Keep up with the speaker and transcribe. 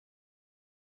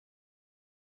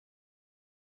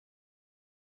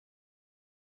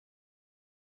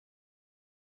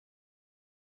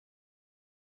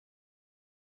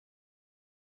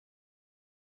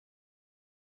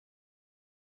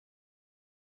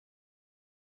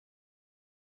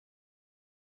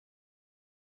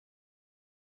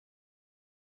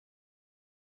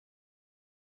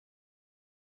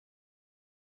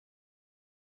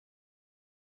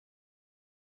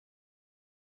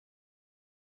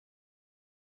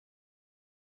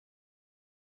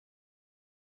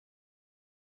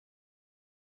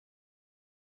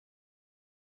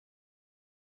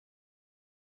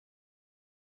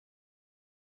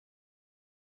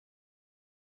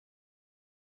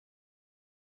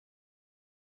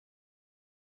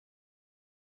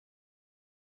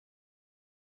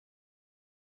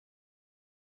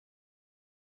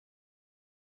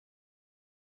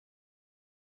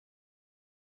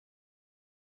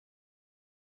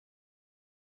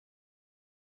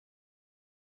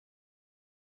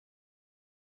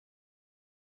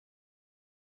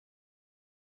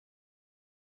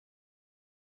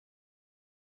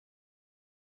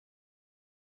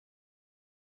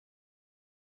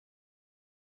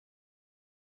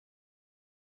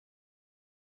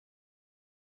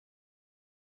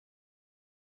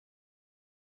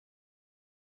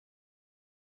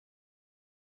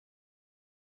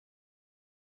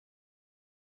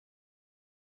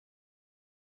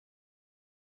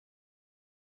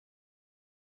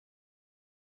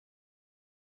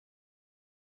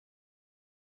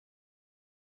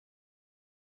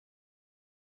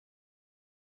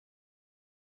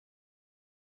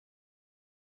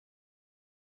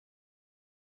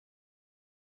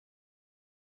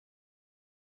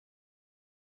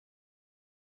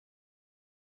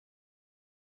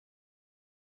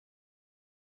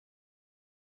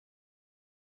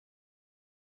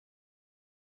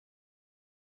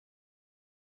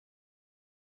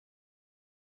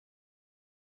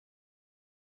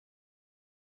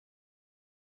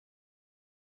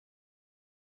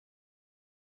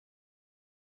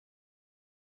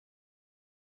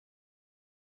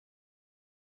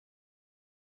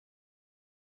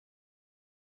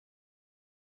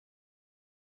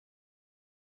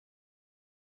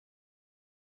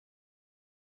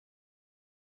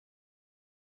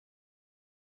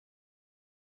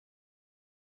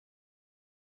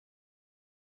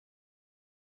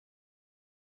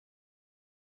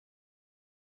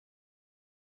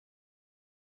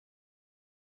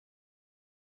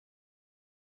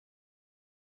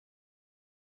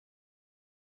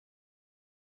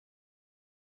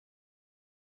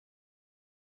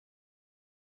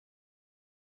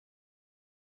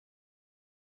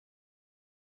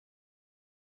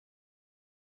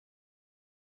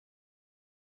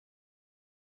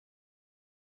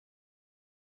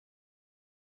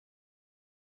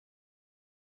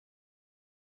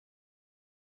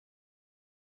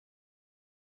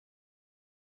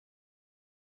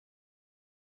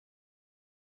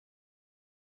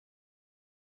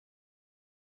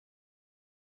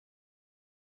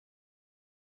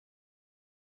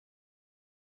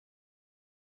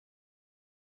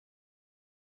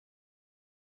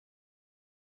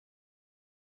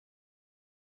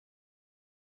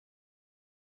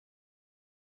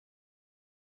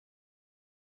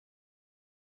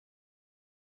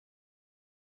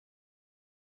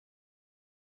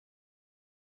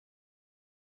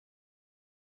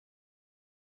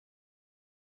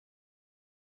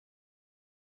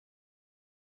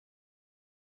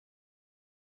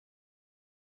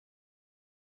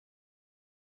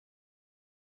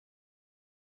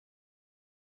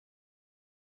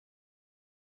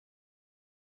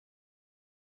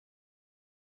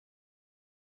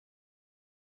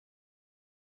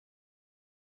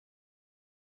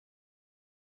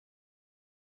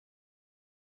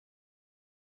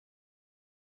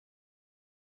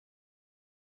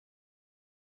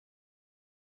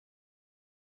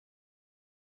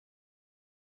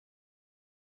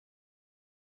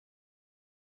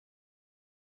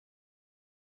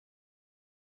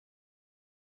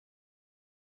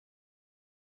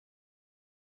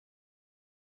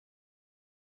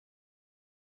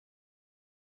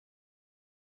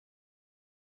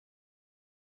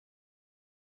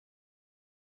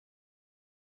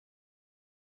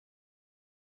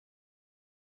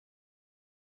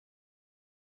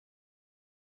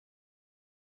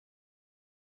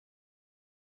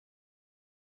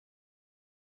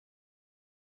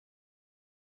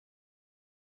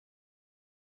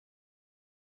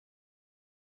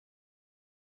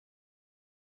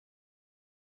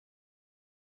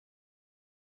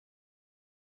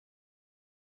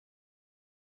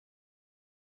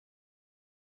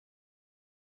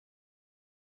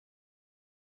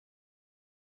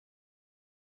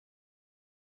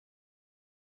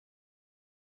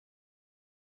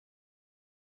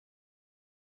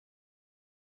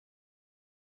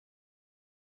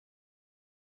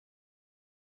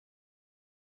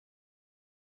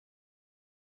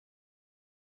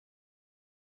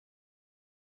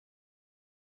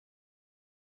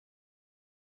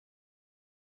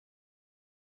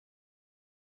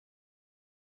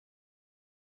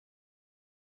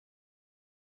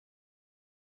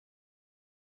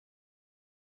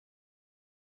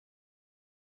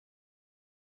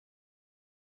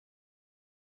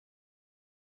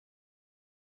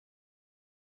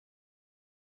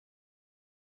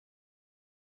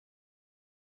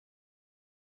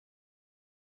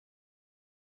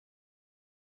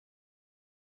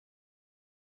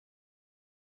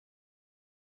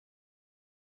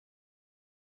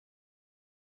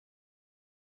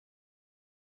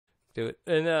Do it.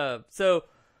 And so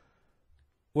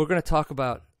we're going to talk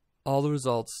about all the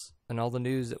results and all the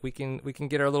news that we can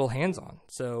get our little hands on.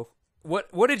 So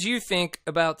what did you think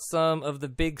about some of the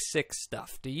Big Six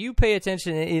stuff? Do you pay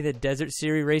attention to any of the Desert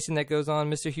Series racing that goes on,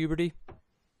 Mr. Huberty?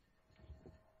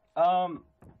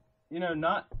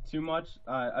 Not too much.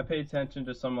 I pay attention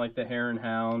to some like the Hare and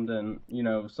Hound and,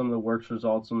 some of the works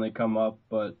results when they come up.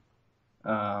 But,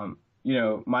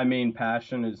 my main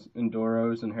passion is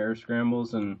enduros and hare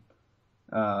scrambles. And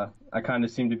I kind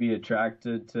of seem to be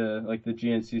attracted to like the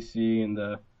GNCC and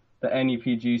the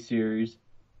NEPG series.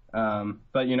 But,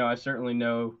 I certainly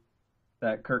know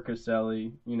that Kurt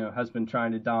Caselli, has been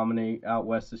trying to dominate out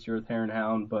west this year with Hare and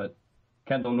Hound. But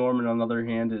Kendall Norman, on the other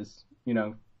hand, is,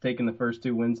 taking the first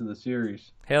 2 wins of the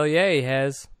series. Hell yeah, he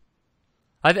has.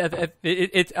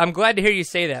 I'm glad to hear you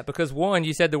say that because, one,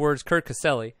 you said the words Kurt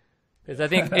Caselli. Because I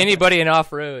think anybody in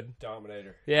off-road,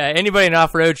 Dominator. Yeah, anybody in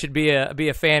off-road should be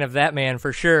a fan of that man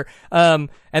for sure. And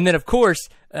then, of course,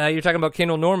 you're talking about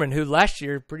Kendall Norman, who last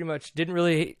year pretty much didn't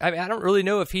really. I don't really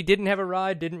know if he didn't have a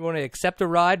ride, didn't want to accept a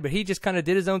ride, but he just kind of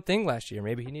did his own thing last year.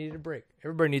 Maybe he needed a break.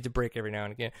 Everybody needs a break every now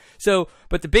and again. So,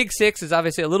 but the Big Six is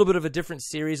obviously a little bit of a different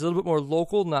series, a little bit more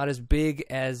local, not as big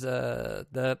as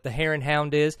the Hare and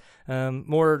Hound is.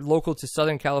 More local to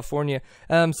Southern California.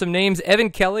 Some names: Evan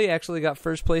Kelly actually got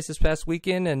first place this past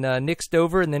weekend, and Nick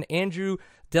Stover, and then Andrew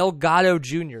Delgado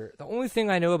Jr. The only thing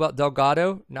I know about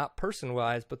Delgado, not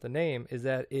person-wise, but the name, is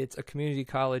that it's a community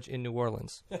college in New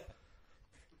Orleans.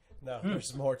 No,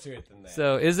 there's more to it than that.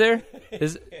 So, is there?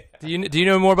 Do you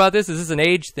know more about this? Is this an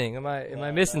age thing? Am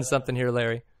I missing something here,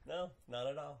 Larry? No, not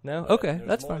at all. No? But Okay,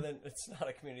 that's fine. It's not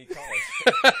a community college.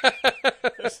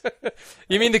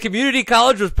 You mean the community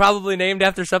college was probably named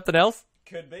after something else?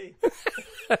 Could be.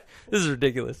 This is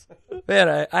ridiculous.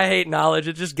 Man, I hate knowledge.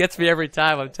 It just gets me every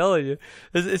time, I'm telling you.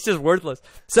 It's just worthless.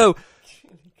 So,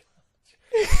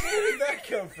 where did that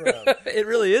come from? It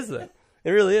really is, though.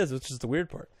 It really is, which is the weird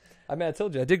part. I mean, I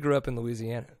told you, I did grow up in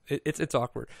Louisiana. It's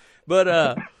awkward.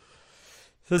 But,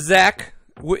 so Zach,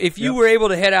 if you were able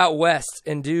to head out west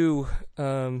and do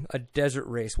a desert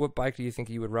race, what bike do you think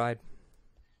you would ride?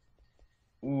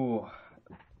 Ooh,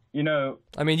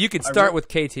 I mean, you could start with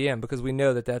KTM because we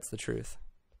know that that's the truth.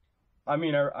 I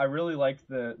mean, I really like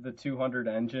the 200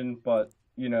 engine, but,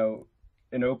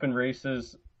 in open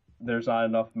races, there's not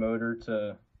enough motor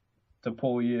to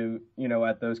pull you,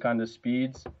 at those kind of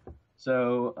speeds.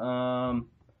 So,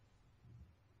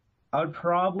 I would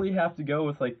probably have to go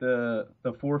with like the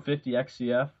 450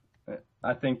 XCF.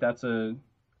 I think that's a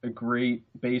great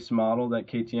base model that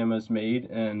KTM has made,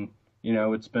 and,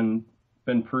 it's been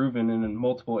proven in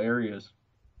multiple areas.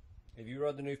 Have you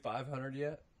rode the new 500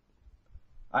 yet?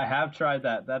 I have tried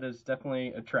that. That is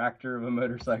definitely a tractor of a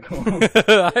motorcycle.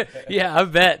 Yeah, I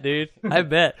bet, dude. I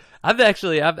bet. I've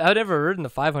never ridden the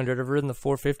 500. I've ridden the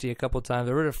 450 a couple of times.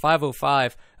 I rode a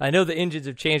 505. I know the engines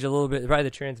have changed a little bit, probably the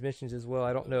transmissions as well.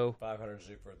 I don't know. 500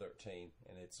 Super 13,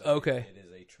 and it's okay. It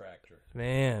is a tractor.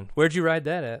 Man, where'd you ride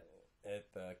that at?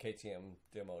 At KTM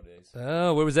demo days.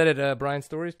 Oh, where was that at Brian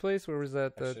Story's place? Where was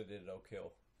that? Actually did it at Oak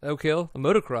Hill. Oak Hill? The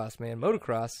motocross, man.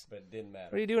 Motocross. But it didn't matter.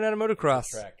 What are you doing at a motocross?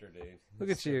 Tractor, dude.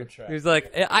 Look at you. Tractor. He's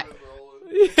like,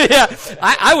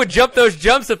 I would jump those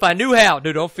jumps if I knew how.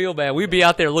 Dude, don't feel bad. We'd be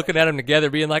out there looking at them together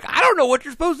being like, I don't know what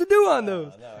you're supposed to do on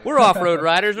those. No. We're off-road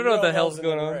riders. We don't know what the hell's holes in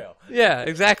going the on. rail. Yeah,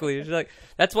 exactly. It's like,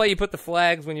 that's why you put the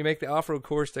flags when you make the off-road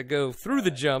course that go through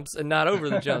the jumps and not over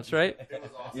the jumps, right? It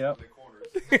was awesome. Yep.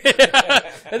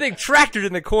 I think tractored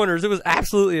in the corners. It was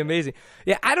absolutely amazing.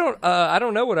 Yeah, I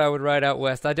don't know what I would ride out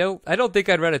west. I don't think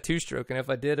I'd ride a 2-stroke, and if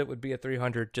I did, it would be a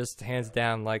 300, just hands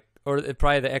down. Or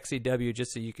probably the XCW,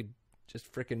 just so you could just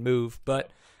freaking move.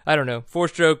 But I don't know.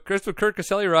 4-stroke. Chris, what Kurt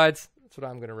Caselli rides, that's what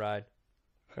I'm gonna ride.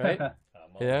 Right?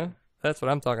 Yeah. That's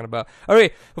what I'm talking about. All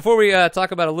right, before we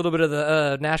talk about a little bit of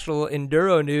the national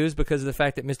enduro news, because of the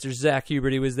fact that Mr. Zack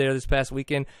Huberty was there this past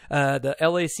weekend, the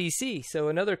LACC, so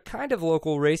another kind of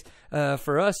local race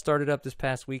for us, started up this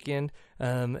past weekend.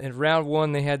 In round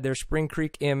one, they had their Spring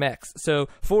Creek MX. So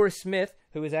Forrest Smith,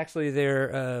 who was actually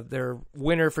their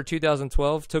winner for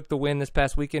 2012, took the win this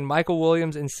past weekend. Michael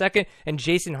Williams in second, and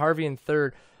Jason Harvey in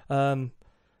third.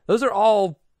 Those are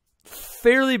all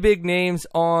fairly big names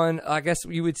on, I guess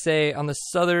you would say, on the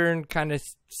southern kind of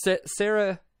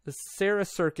Sarah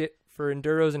circuit for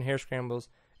enduros and hare scrambles,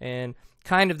 and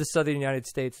kind of the southern United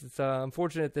States. It's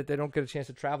unfortunate that they don't get a chance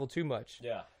to travel too much.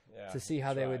 Yeah. To see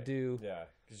how they would do. Yeah,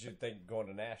 because you'd think going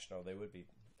to national, they would be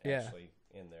actually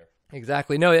in there.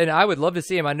 Exactly. No, and I would love to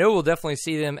see them. I know we'll definitely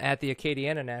see them at the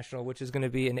Acadiana National, which is going to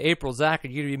be in April. Zach, are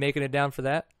you going to be making it down for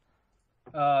that?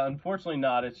 Unfortunately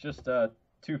not. It's just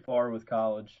too far with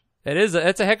college.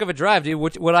 It's a heck of a drive, dude.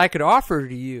 What I could offer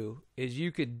to you is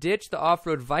you could ditch the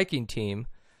Offroad Viking team,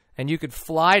 and you could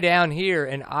fly down here,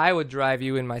 and I would drive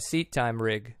you in my seat time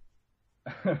rig.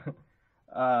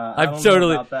 I'm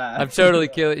totally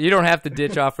killing. You don't have to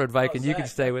ditch Offroad Viking. You can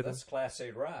stay with us. That's Class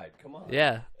A ride. Come on.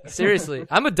 Yeah, seriously.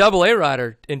 I'm a double A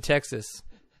rider in Texas.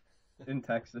 In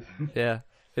Texas. Yeah.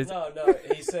 No,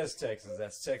 he says Texas.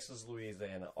 That's Texas,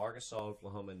 Louisiana, Arkansas,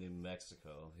 Oklahoma, New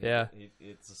Mexico.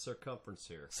 It's a circumference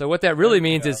here. So what that really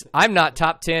means is I'm not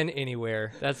top 10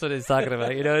 anywhere. That's what he's talking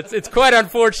about. You know, it's quite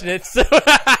unfortunate. So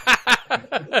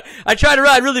I try to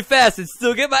ride really fast and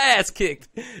still get my ass kicked.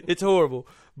 It's horrible,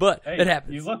 but it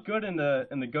happens. You look good in the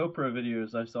GoPro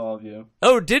videos I saw of you.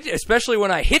 Oh, did you? Especially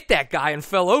when I hit that guy and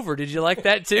fell over. Did you like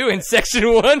that too in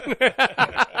section 1?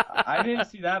 I didn't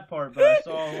see that part, but I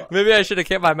saw. Maybe I should have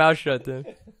kept my mouth shut then.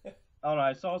 I don't know.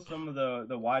 I saw some of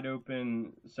the wide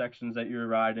open sections that you were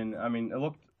riding. I mean, it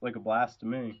looked like a blast to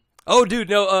me. Oh, dude,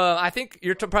 no. I think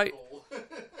you're probably.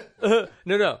 No,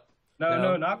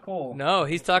 not Cole. No,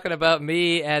 he's talking about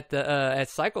me at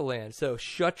Cycle Land. So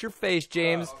shut your face,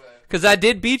 James, because I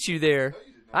did beat you there.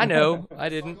 I know, I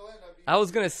didn't. I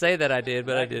was gonna say that I did,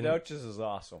 but I didn't. Notches is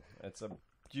awesome. It's a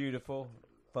beautiful,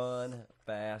 fun,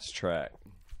 fast track.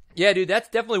 Yeah, dude, that's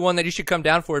definitely one that you should come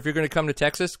down for if you're going to come to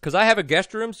Texas, because I have a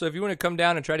guest room, so if you want to come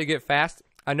down and try to get fast,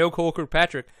 I know Cole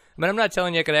Kirkpatrick. I mean, I'm not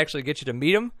telling you I could actually get you to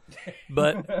meet him,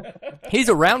 but he's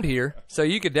around here, so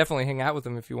you could definitely hang out with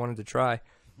him if you wanted to try.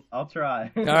 I'll try.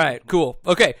 All right, cool.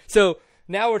 Okay, so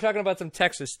now we're talking about some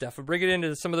Texas stuff. We'll bring it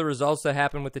into some of the results that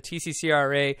happened with the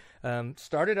TCCRA.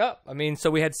 Started up. I mean, so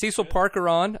we had Cecil Parker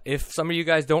on. If some of you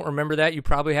guys don't remember that, you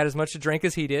probably had as much to drink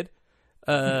as he did.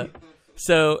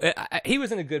 So he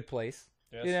was in a good place.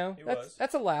 Yes, you know, he was.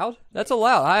 That's allowed. That's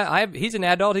allowed. He's an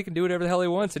adult. He can do whatever the hell he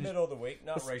wants. Middle of the week,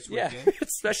 not race Yeah, weekend.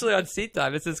 especially on seat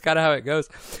time. This is kind of how it goes.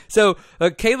 So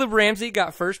Caleb Ramsey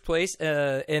got first place,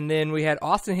 and then we had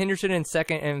Austin Henderson in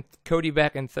second and Cody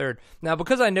Beck in third. Now,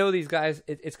 because I know these guys,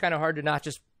 it's kind of hard to not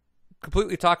just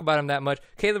completely talk about them that much.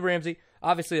 Caleb Ramsey,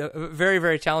 obviously a very,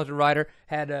 very talented rider,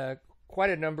 had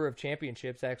quite a number of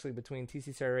championships, actually, between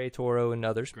TCCRA, Toro, and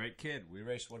others. Great kid. We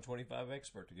raced 125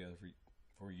 Expert together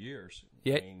for years.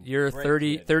 Yeah, you're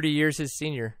 30 years his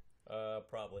senior.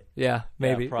 Probably. Yeah,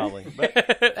 maybe. Yeah, probably. But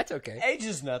that's okay. age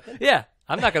is nothing. Yeah,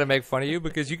 I'm not going to make fun of you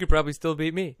because you could probably still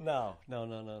beat me. No.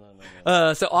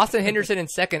 So Austin Henderson in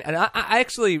second, and I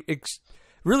actually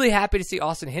really happy to see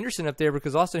Austin Henderson up there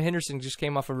because Austin Henderson just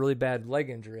came off a really bad leg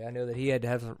injury. I know that he had to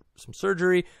have some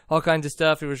surgery, all kinds of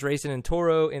stuff. He was racing in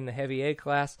Toro in the heavy A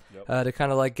class to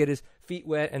kind of like get his feet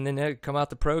wet, and then come out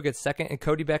the pro, get second, and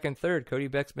Cody Beck in third. Cody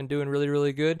Beck's been doing really,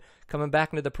 really good, coming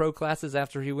back into the pro classes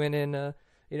after he went in,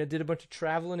 did a bunch of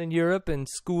traveling in Europe and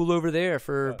school over there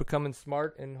for becoming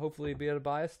smart and hopefully be able to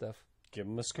buy us stuff. Give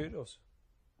him a kudos.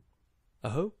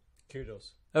 Oh?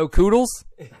 Kudos. Oh, Koodles?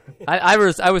 I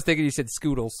was thinking you said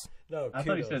Scoodles. No, I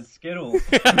thought you said Skittles.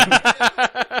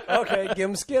 Okay, give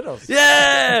him Skittles.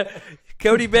 Yeah!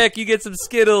 Cody Beck, you get some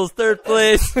Skittles, third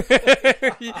place.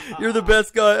 You're the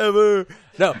best guy ever.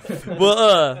 No.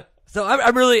 Well, so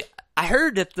I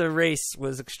heard that the race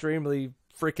was extremely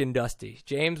freaking dusty.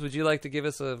 James, would you like to give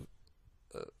us a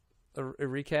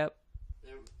recap?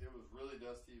 It was really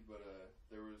dusty, but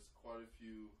there was quite a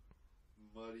few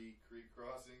muddy creek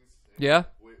crossings. Yeah?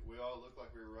 We all looked like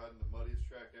we were riding the muddiest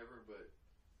track ever, but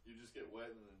you just get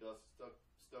wet and the dust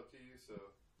stuck to you, so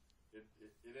it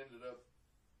ended up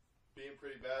being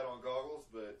pretty bad on goggles,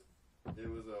 but it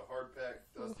was a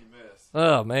hard-packed, dusty mess.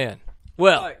 Oh, man.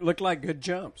 Well, looked like good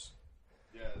jumps.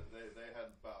 Yeah, they had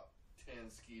about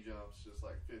 10 ski jumps, just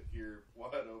like fifth gear,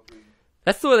 wide open.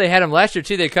 that's the way they had them last year,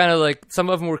 too. They kind of like, some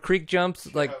of them were creek jumps,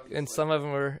 and some of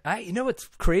them were, you know what's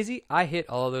crazy? I hit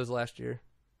all of those last year.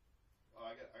 Oh,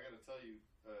 I got to tell you,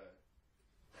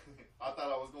 I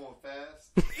thought I was going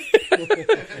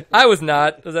fast. I was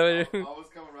not. Was that what I was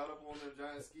coming right up on them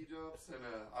giant ski jumps, and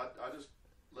I just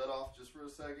let off just for a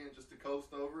second just to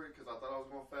coast over it because I thought I was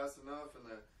going fast enough, and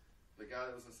the guy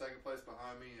that was in second place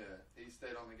behind me, he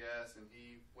stayed on the gas, and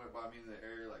he went by me in the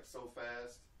air like so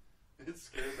fast. It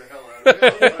scared the hell out of me. I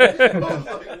was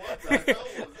like, what the hell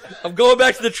was that? I'm going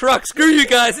back to the truck. Screw you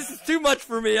guys. This is too much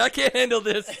for me. I can't handle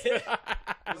this. It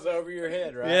was over your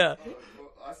head, right? Yeah.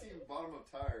 Well, I seen bottom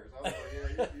of tires. I was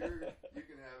like, yeah, you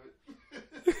can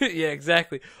have it. Yeah,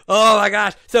 exactly. Oh, my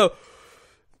gosh. So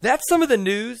that's some of the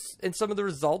news and some of the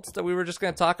results that we were just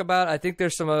going to talk about. I think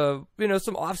there's some,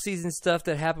 some off-season stuff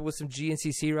that happened with some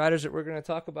GNCC riders that we're going to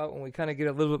talk about when we kind of get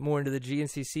a little bit more into the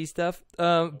GNCC stuff.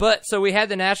 But so we had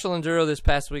the National Enduro this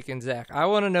past weekend, Zach. I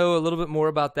want to know a little bit more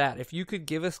about that. If you could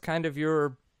give us kind of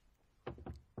your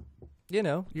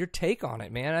your take on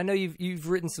it, man. I know you've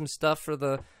written some stuff for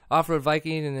the Offroad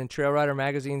Viking and then Trail Rider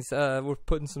magazines. We're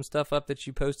putting some stuff up that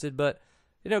you posted, but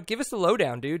give us the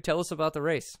lowdown, dude. Tell us about the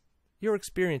race, your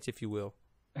experience, if you will.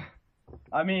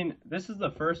 I mean, this is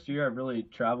the first year I've really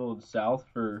traveled south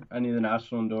for any of the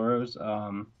national enduros.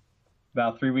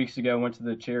 About 3 weeks ago, I went to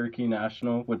the Cherokee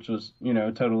National, which was,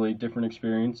 a totally different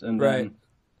experience. And then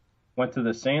went to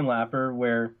the Sand Lapper,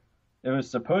 where it was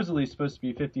supposedly supposed to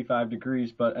be 55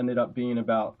 degrees, but ended up being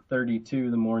about 32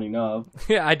 the morning of.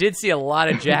 Yeah, I did see a lot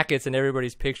of jackets in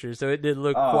everybody's pictures, so it did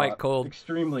look quite cold.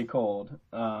 Extremely cold.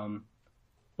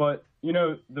 But,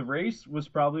 the race was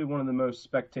probably one of the most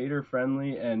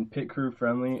spectator-friendly and pit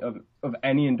crew-friendly of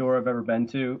any enduro I've ever been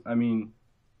to. I mean,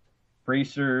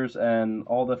 racers and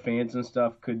all the fans and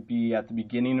stuff could be at the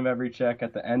beginning of every check,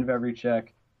 at the end of every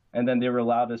check, and then they were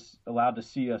allowed to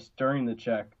see us during the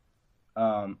check,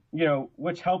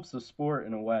 which helps the sport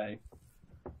in a way.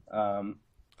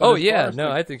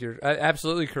 I think you're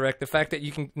absolutely correct. The fact that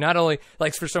you can not only,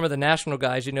 like for some of the national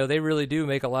guys, they really do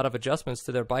make a lot of adjustments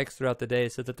to their bikes throughout the day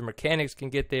so that the mechanics can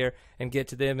get there and get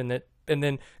to them. And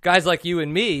then guys like you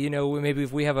and me, maybe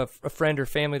if we have a friend or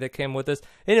family that came with us,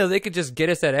 they could just get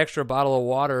us that extra bottle of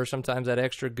water or sometimes that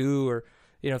extra goo or,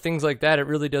 things like that. It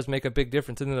really does make a big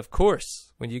difference. And then, of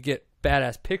course, when you get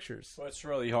badass pictures. Well, it's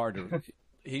really hard to...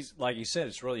 like you said,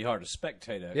 it's really hard to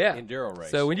spectate a enduro race.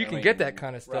 So when you can get that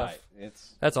kind of stuff,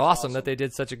 that's awesome that they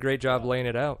did such a great job laying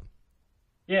it out.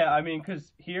 Yeah, I mean,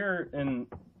 because here in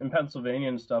Pennsylvania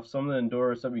and stuff, some of the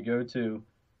enduros that we go to,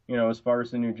 as far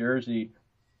as in New Jersey,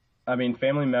 I mean,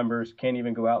 family members can't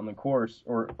even go out on the course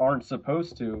or aren't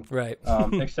supposed to, right?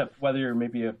 Except whether you're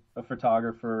maybe a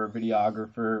photographer or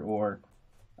videographer or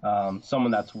someone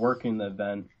that's working the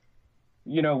event.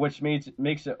 Which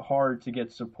makes it hard to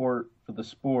get support for the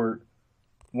sport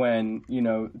when,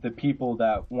 the people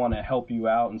that want to help you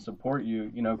out and support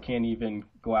you, can't even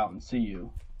go out and see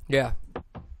you. Yeah.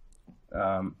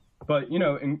 But,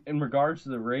 in regards to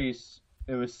the race,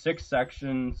 it was 6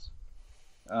 sections,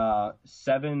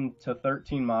 7 to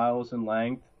 13 miles in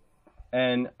length.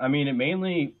 And, I mean,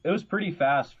 it was pretty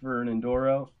fast for an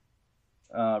enduro,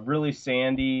 really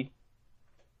sandy.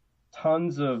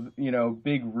 Tons of,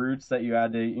 big routes that you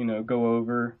had to, go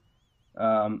over.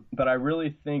 But I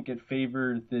really think it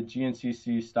favored the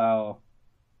GNCC style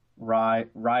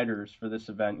riders for this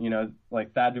event.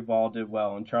 Like Thad Duvall did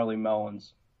well and Charlie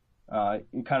Mullins. Kind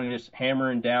of just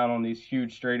hammering down on these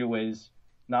huge straightaways,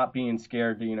 not being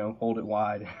scared to, hold it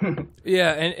wide.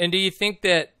 Yeah, and do you think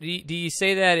that, do you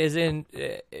say that as in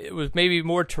it was maybe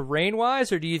more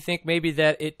terrain-wise, or do you think maybe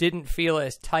that it didn't feel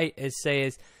as tight as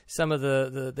some of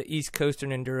the East Coastern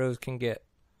enduros can get?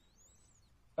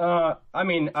 I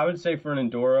mean, I would say for an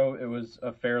enduro, it was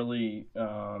a fairly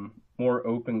more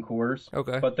open course.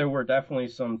 Okay. But there were definitely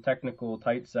some technical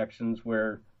tight sections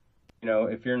where,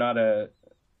 if you're not a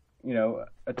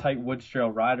tight woods trail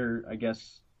rider, I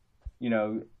guess,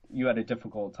 you had a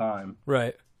difficult time.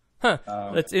 Right. Huh.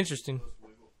 That's interesting.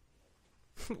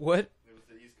 What?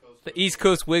 The East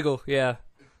Coast wiggle, yeah.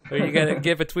 Where you got to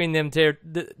get between them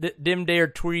there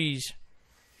trees.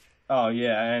 Oh,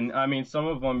 yeah. And, I mean, some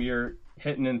of them you're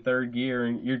hitting in third gear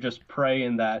and you're just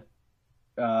praying that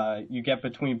you get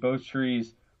between both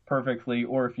trees perfectly,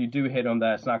 or if you do hit them,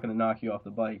 that's not going to knock you off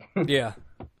the bike. Yeah.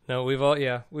 No, we've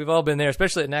all been there,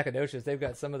 especially at Nacogdoches. They've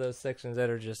got some of those sections that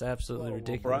are just absolutely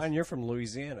ridiculous. Well, Brian, you're from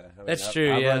Louisiana. I mean, that's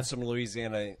true. I've yeah, run some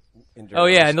Louisiana endurance. Oh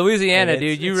yeah, in Louisiana,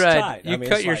 dude, you cut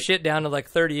your like, shit down to like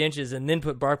 30 inches and then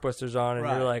put bark busters on, and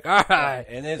right, you're like, all right,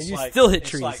 and it's you like, still hit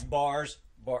trees. It's like bars,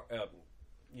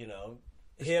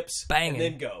 hips, banging, and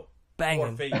then go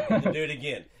banging, 4 feet, and then do it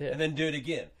again, and then do it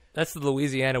again. That's the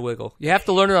Louisiana wiggle. You have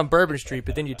to learn it on Bourbon Street,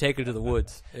 but then you take it to the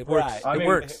woods. It works. Right. It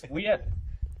works.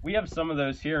 We have some of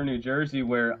those here in New Jersey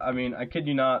where, I mean, I kid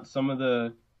you not, some of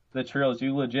the trails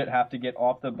you legit have to get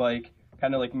off the bike,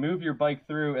 kind of like move your bike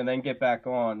through and then get back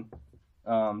on,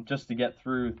 just to get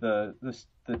through the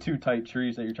too tight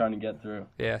trees that you're trying to get through.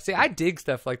 Yeah, see, I dig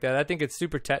stuff like that. I think it's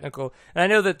super technical, and I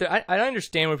know that I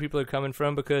understand where people are coming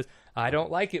from, because I don't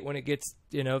like it when it gets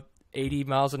 80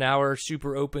 miles an hour,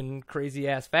 super open, crazy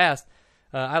ass fast.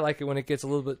 I like it when it gets a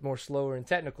little bit more slower and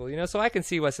technical, so I can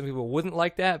see why some people wouldn't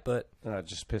like that, but it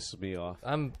just pisses me off.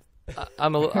 I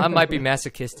might be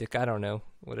masochistic. I don't know.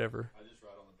 Whatever. I just ride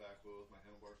on the back wheel with my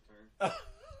handlebars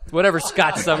turned. Whatever,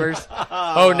 Scott Summers.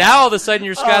 Oh, now all of a sudden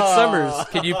you're Scott Summers.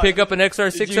 Can you pick up an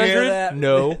XR600? Did you hear that?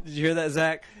 No. Did you hear that,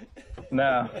 Zach?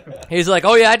 No. He's like,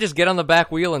 oh yeah, I just get on the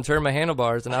back wheel and turn my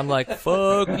handlebars, and I'm like,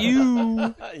 fuck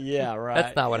you. Yeah, right.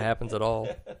 That's not what happens at all.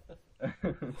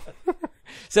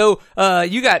 So,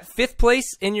 you got 5th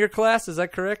place in your class, is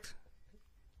that correct?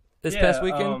 This past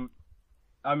weekend?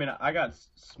 I mean, I got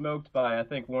smoked by, I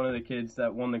think, one of the kids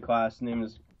that won the class. His name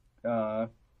is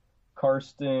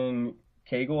Karsten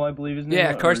Cagle, I believe his name.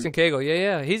 Yeah, Karsten Cagle.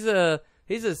 Yeah. He's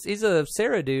a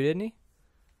Sarah dude, isn't he?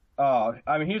 Oh,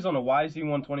 I mean, he was on a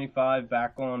YZ125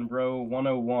 back on row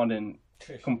 101 and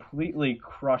completely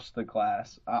crushed the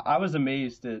class. I was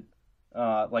amazed at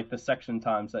like the section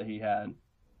times that he had.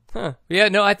 Huh. Yeah,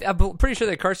 no, I'm pretty sure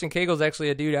that Karsten Cagle's actually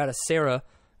a dude out of Sarah,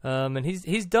 and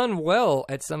he's done well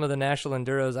at some of the national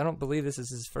enduros. I don't believe this is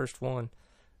his first one.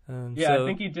 Yeah, so I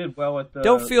think he did well at the.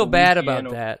 Don't feel bad about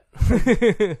that.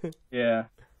 Yeah.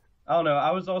 I don't know.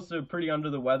 I was also pretty under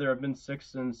the weather. I've been sick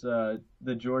since the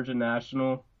Georgia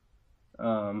National.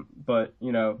 But,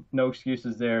 you know, no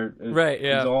excuses there. Right,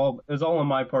 yeah. It was all on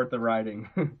my part, the riding.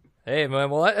 Hey, man,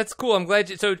 well, that's cool. I'm glad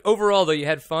so overall, though, you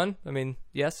had fun? I mean,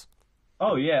 yes?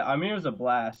 Oh, yeah. I mean, it was a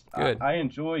blast. Good. I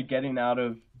enjoy getting out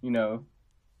of, you know,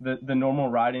 the normal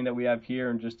riding that we have here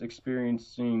and just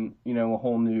experiencing, you know, a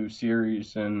whole new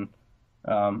series. And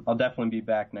I'll definitely be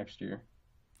back next year.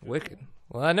 Wicked.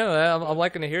 Well, I know. I'm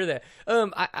liking to hear that.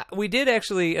 We did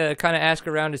actually kind of ask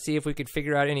around to see if we could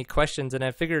figure out any questions, and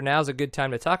I figured now's a good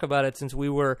time to talk about it since we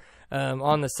were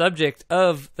on the subject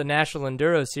of the National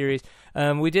Enduro Series.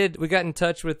 We got in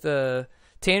touch with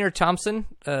Tanner Thompson.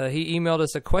 He emailed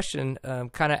us a question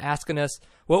kind of asking us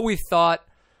what we thought.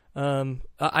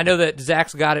 I know that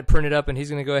Zach's got it printed up, and he's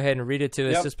going to go ahead and read it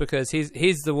to us just because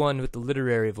he's the one with the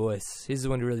literary voice. He's the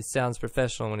one who really sounds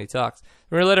professional when he talks.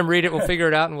 We're going to let him read it. We'll figure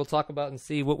it out, and we'll talk about and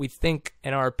see what we think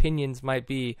and our opinions might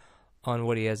be on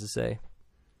what he has to say.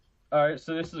 All right,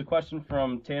 so this is a question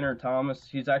from Tanner Thomas.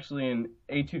 He's actually an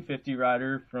A250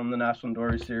 rider from the National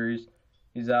Enduro Series.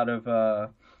 He's out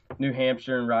of New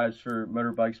Hampshire and rides for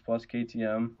Motorbikes Plus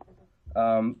KTM.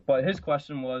 But his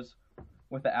question was,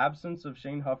 with the absence of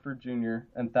Shane Hufford Jr.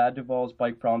 and Thad Duvall's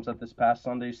bike problems at this past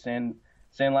Sunday's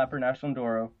Sandlapper National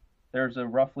Enduro, there's a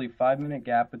roughly 5-minute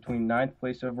gap between 9th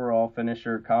place overall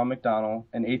finisher Kyle McDonald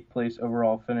and 8th place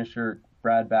overall finisher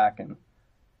Brad Backen.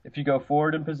 If you go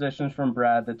forward in positions from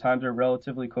Brad, the times are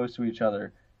relatively close to each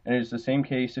other, and it is the same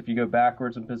case if you go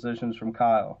backwards in positions from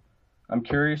Kyle. I'm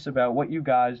curious about what you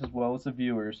guys, as well as the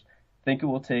viewers, think it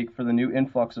will take for the new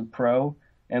influx of pro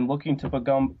and looking to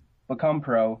become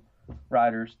pro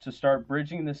riders to start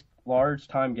bridging this large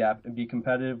time gap and be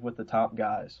competitive with the top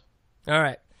guys. All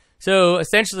right. So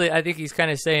essentially, I think he's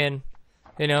kind of saying,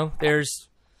 you know, there's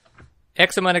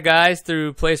X amount of guys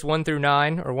through place 1 through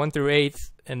 9 or 1 through 8,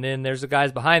 and then there's the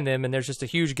guys behind them, and there's just a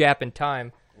huge gap in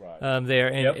time there.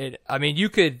 And I mean, you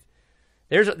could.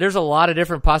 There's a lot of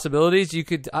different possibilities. You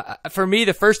could, for me,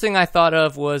 the first thing I thought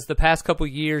of was the past couple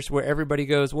years where everybody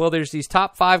goes, well, there's these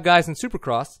top 5 guys in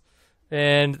Supercross,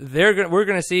 and we're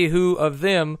going to see who of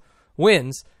them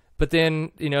wins. But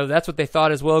then, you know, that's what they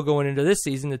thought as well going into this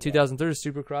season, the 2030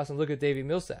 Supercross, and look at Davey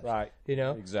Millsap. Right. You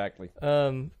know? Exactly.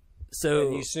 So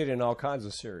and you see it in all kinds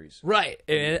of series. Right.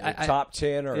 The top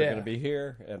 10 are going to be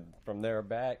here, and from there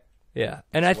back. Yeah.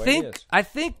 And I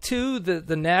think too,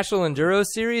 the National Enduro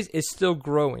Series is still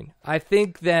growing. I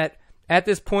think that at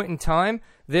this point in time,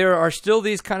 there are still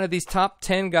these top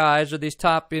 10 guys or these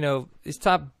top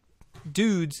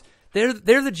dudes. They're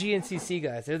the GNCC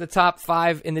guys. They're the top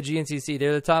 5 in the GNCC.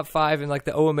 They're the top 5 in like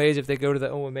the OMAs if they go to the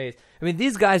OMAs. I mean,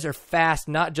 these guys are fast,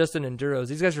 not just in enduros.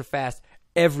 These guys are fast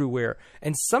everywhere.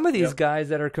 And some of these guys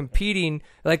that are competing,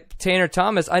 like Tanner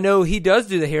Thomas, I know he does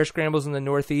do the hare scrambles in the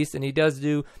Northeast, and he does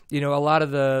do, you know, a lot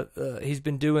of the. He's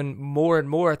been doing more and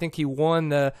more. I think he won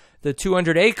the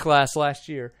 200A class last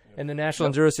year in the National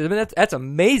Enduro Series. I mean, that's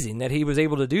amazing that he was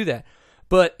able to do that.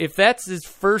 But if that's his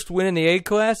first win in the A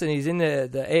class and he's in the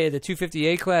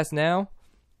 250A class now,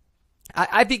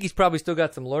 I think he's probably still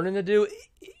got some learning to do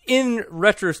in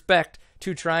retrospect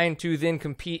to trying to then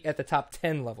compete at the top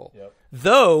 10 level. Yep.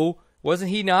 Though,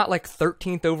 wasn't he not like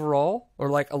 13th overall or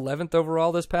like 11th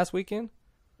overall this past weekend?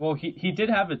 Well, he did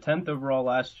have a 10th overall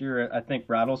last year at, I think,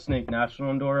 Rattlesnake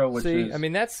National Enduro, which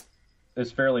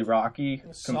is fairly rocky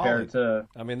compared to.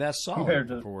 I mean, that's solid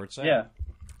for where it's at. Yeah.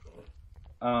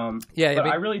 But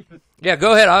I really.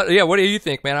 Go ahead. What do you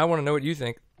think, man? I want to know what you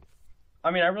think. I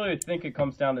mean, I really think it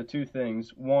comes down to two things.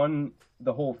 One,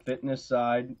 the whole fitness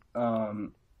side,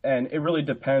 and it really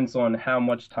depends on how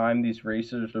much time these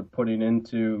racers are putting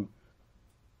into,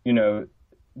 you know,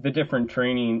 the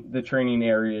training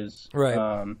areas.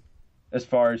 Right. As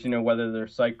far as, you know, whether they're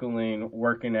cycling,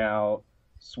 working out,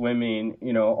 swimming,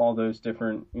 you know, all those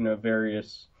different, you know,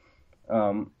 various,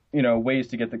 ways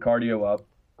to get the cardio up.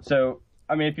 So,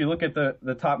 I mean, if you look at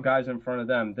the top guys in front of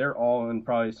them, they're all in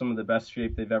probably some of the best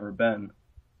shape they've ever been.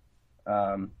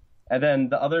 And then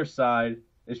the other side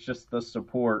is just the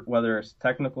support, whether it's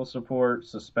technical support,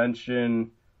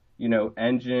 suspension,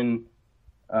 engine.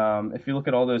 If you look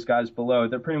at all those guys below,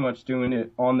 they're pretty much doing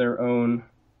it on their own.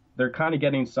 They're kind of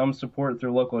getting some support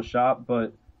through local shop,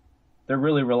 but they're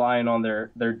really relying on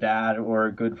their dad or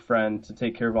a good friend to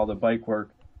take care of all the bike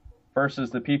work.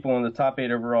 Versus the people in the top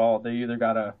 8 overall, they either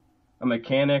got a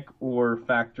mechanic or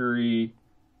factory,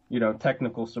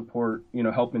 technical support,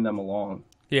 helping them along.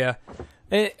 Yeah.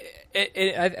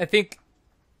 I think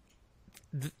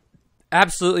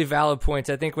absolutely valid points.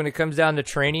 I think when it comes down to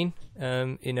training,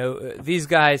 these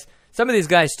guys, some of these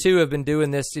guys too have been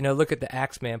doing this. Look at the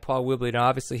Axeman, Paul Whibley. Now,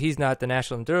 obviously, he's not the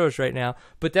National Enduros right now,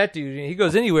 but that dude, he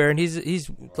goes anywhere and he's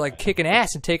like kicking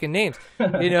ass and taking names.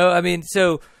 But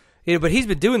he's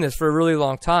been doing this for a really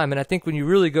long time. And I think when you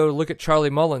really go look at Charlie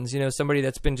Mullins, somebody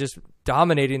that's been just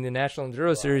dominating the National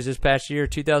Enduro Series this past year,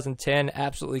 2010,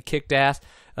 absolutely kicked ass.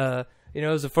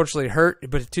 Was unfortunately hurt,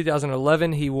 but in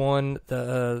 2011 he won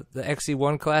the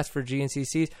XC1 class for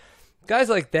GNCCs. Guys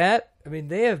like that,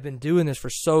 they have been doing this for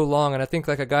so long, and I think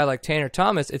like a guy like Tanner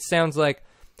Thomas, it sounds like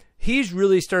he's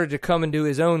really started to come into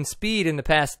his own speed in the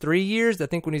past 3 years. I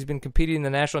think when he's been competing in the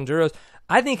National Enduros,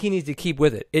 I think he needs to keep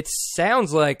with it. It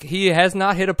sounds like he has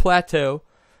not hit a plateau,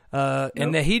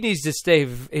 and that he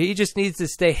just needs to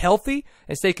stay healthy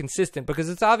and stay consistent, because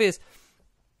it's obvious,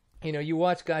 you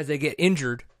watch guys that get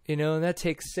injured, and that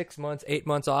takes 6 months, 8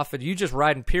 months off, and you just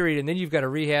riding, period, and then you've got to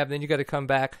rehab, then you got to come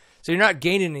back. So you're not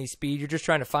gaining any speed. You're just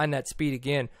trying to find that speed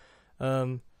again.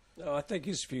 No, I think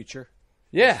he's future.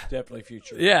 Yeah, he's definitely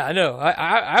future. Yeah, I know.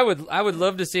 I would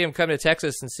love to see him come to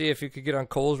Texas and see if he could get on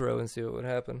Coles Row and see what would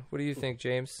happen. What do you think,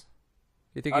 James?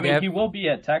 You think he will be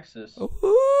at Texas.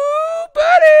 Ooh,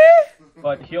 buddy!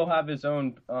 But he'll have his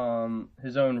own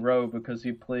row because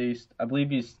he placed, I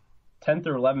believe he's 10th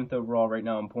or 11th overall right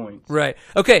now in points. Right.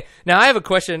 Okay. Now I have a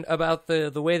question about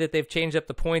the way that they've changed up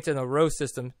the points in the row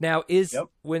system. Now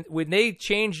when they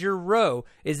change your row,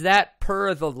 is that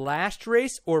per the last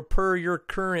race or per your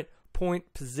current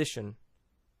point position?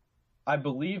 I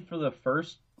believe for this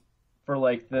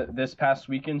past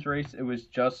weekend's race, it was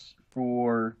just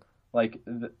for like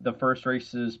the first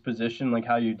race's position, like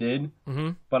how you did.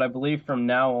 Mm-hmm. But I believe from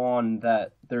now on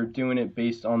that they're doing it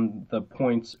based on the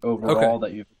points overall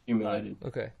that you've accumulated.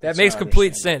 Okay, that makes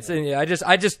complete sense. And yeah, I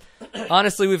just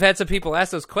honestly, we've had some people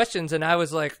ask those questions, and I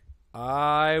was like,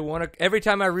 every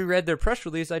time I reread their press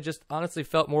release, I just honestly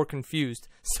felt more confused.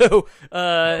 So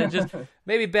just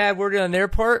maybe bad wording on their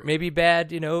part, maybe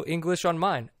bad, English on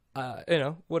mine,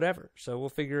 whatever. So we'll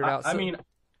figure it out.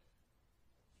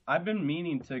 I've been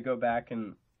meaning to go back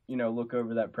and, look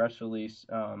over that press release.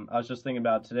 I was just thinking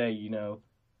about today,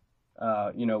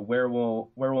 where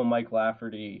will Mike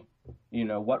Lafferty,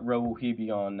 what row will he be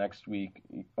on next week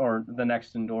or the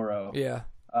next Enduro? Yeah.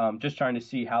 Just trying to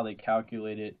see how they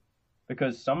calculate it,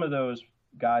 because some of those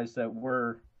guys that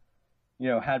were,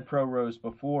 had pro rows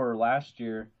before last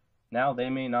year, now they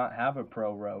may not have a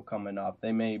pro row coming up.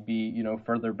 They may be,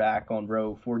 further back on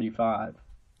row 45.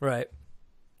 Right.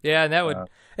 Yeah, and that would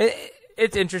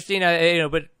it's interesting,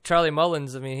 but Charlie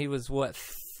Mullins, he was what,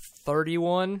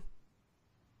 31?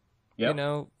 Yep.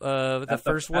 The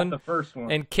first one,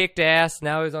 and kicked ass.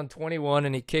 Now he's on 21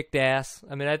 and he kicked ass.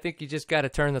 I think you just got to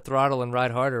turn the throttle and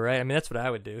ride harder, right? That's what I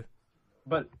would do.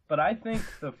 But I think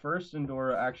the first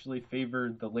Enduro actually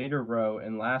favored the later row,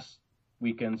 and last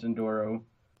weekend's Enduro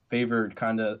favored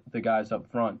kind of the guys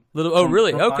up front.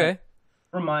 Really? Okay.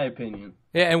 From my opinion.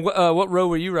 Yeah, and what row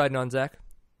were you riding on, Zach?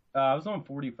 I was on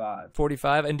 45.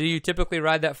 45, and do you typically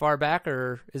ride that far back,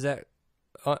 or is that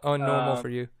unnormal for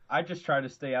you? I just try to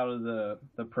stay out of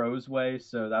the pros way,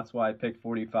 so that's why I picked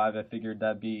 45. I figured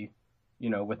that'd be,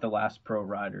 with the last pro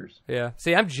riders. Yeah.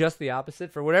 See, I'm just the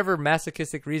opposite. For whatever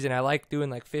masochistic reason, I like doing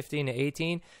like 15 to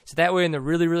 18, so that way in the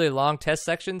really, really long test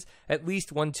sections, at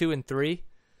least 1, 2, and 3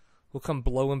 will come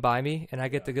blowing by me, and I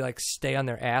get to stay on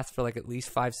their ass for at least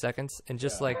 5 seconds and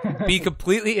just be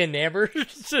completely enamored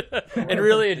and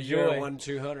really enjoy.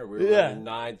 1-200. We were running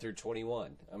 9 through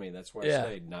 21. That's where I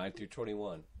stayed, 9 through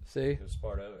 21. See, it was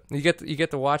part of it. You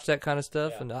get to watch that kind of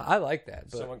stuff, and I like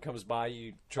that. But someone comes by,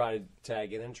 you try to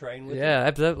tag in and train with. Yeah,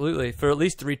 absolutely. For at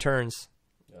least 3 turns.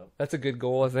 Yep. That's a good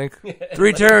goal, I think.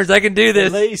 3 turns, I can do this.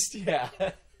 At least, yeah.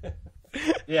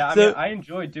 Yeah, I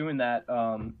enjoy doing that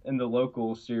in the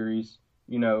local series,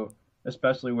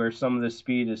 especially where some of the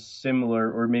speed is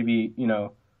similar or maybe,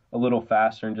 a little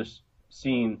faster, and just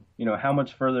seeing, how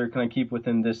much further can I keep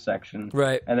within this section.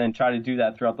 Right. And then try to do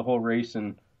that throughout the whole race.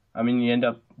 And, you end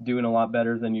up doing a lot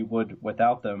better than you would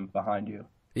without them behind you.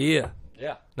 Yeah.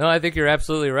 Yeah. No, I think you're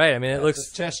absolutely right. It looks...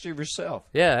 Just test yourself.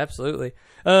 Yeah, absolutely.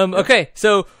 Okay,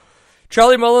 so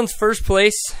Charlie Mullins, first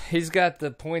place. He's got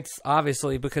the points,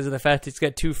 obviously, because of the fact he's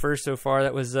got 2 firsts so far.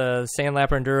 That was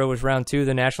Sandlapper Enduro was round 2 of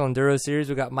the National Enduro Series.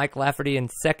 We got Mike Lafferty in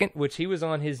second, which he was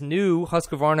on his new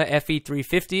Husqvarna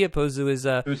FE350 opposed to his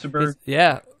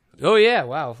yeah. Oh yeah,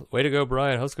 wow. Way to go,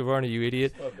 Brian Husqvarna, you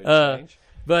idiot.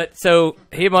 But so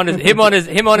him on his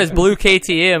blue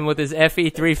KTM with his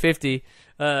FE350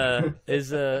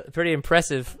 is pretty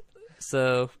impressive.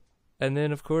 So, and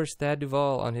then of course Thad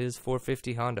Duvall on his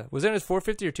 450 Honda. Was it on his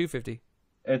 450 or 250?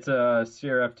 It's a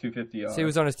CRF 250. So he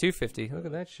was on his 250. Look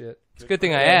at that shit. It's a good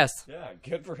thing I asked. Yeah,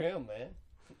 good for him,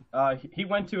 man. He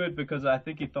went to it because I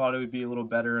think he thought it would be a little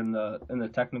better in the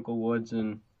technical woods,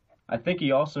 and I think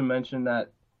he also mentioned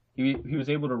that he was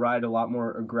able to ride a lot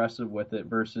more aggressive with it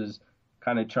versus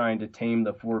kind of trying to tame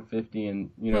the 450 and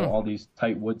all these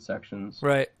tight wood sections.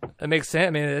 Right, that makes sense.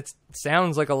 I mean, it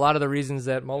sounds like a lot of the reasons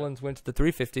that Mullins went to the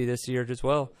 350 this year as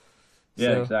well.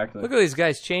 Yeah, so, exactly. Look at these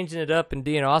guys changing it up and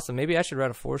being awesome. Maybe I should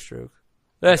ride a 4-stroke.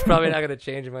 That's probably not going to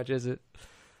change much, is it?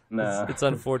 No. It's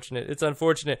unfortunate. It's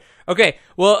unfortunate. Okay,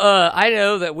 well, I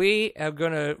know that we've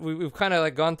kind of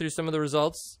like gone through some of the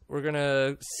results. We're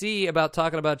gonna see about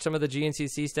talking about some of the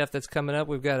GNCC stuff that's coming up.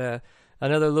 We've got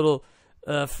another little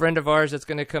friend of ours that's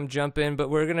gonna come jump in, but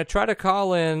we're gonna try to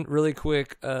call in really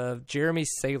quick Jeremy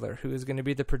Saylor, who is going to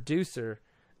be the producer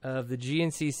of the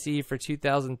GNCC for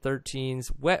 2013's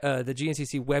the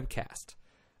GNCC webcast.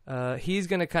 He's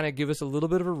going to kind of give us a little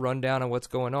bit of a rundown on what's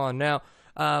going on now.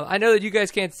 I know that you guys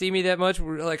can't see me that much.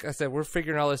 Like I said, we're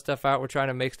figuring all this stuff out. We're trying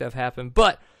to make stuff happen.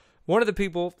 But one of the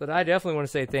people that I definitely want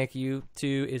to say thank you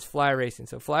to is Fly Racing.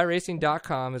 So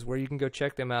flyracing.com is where you can go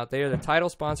check them out. They are the title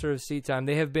sponsor of Seat Time.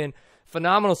 They have been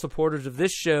phenomenal supporters of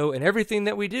this show and everything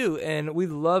that we do, and we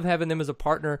love having them as a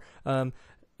partner. They're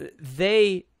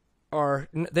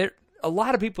a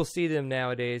lot of people see them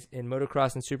nowadays in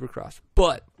motocross and supercross,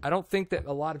 but I don't think that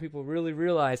a lot of people really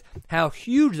realize how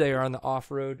huge they are in the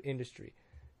off-road industry.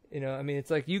 I mean, it's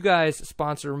like you guys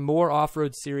sponsor more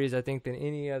off-road series, I think, than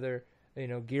any other,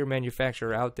 gear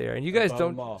manufacturer out there. And you guys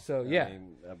don't. So, yeah. I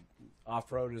mean,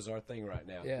 off-road is our thing right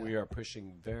now. Yeah. We are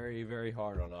pushing very, very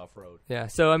hard on off-road. Yeah.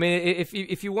 So, I mean, if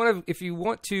you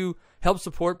want to help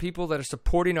support people that are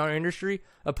supporting our industry,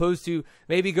 opposed to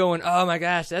maybe going, oh my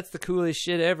gosh, that's the coolest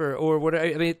shit ever, or whatever.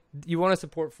 I mean, you want to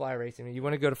support Fly Racing. I mean, you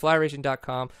want to go to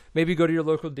flyracing.com, maybe go to your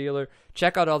local dealer,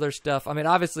 check out all their stuff. I mean,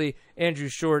 obviously, Andrew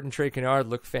Short and Trey Kennard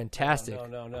look fantastic.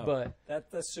 No. But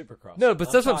that's Supercross. No, but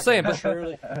that's what I'm saying. But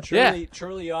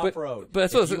truly off-road. But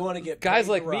that's what you want to get guys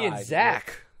like me and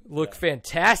Zach look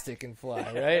fantastic in Fly,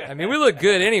 right? I mean, we look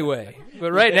good anyway,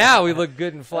 but right now we look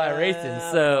good in Fly Racing. So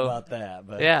I don't know about that,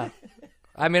 but yeah.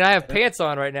 I mean, I have pants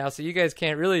on right now, so you guys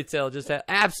can't really tell just how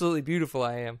absolutely beautiful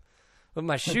I am. But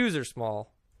my shoes are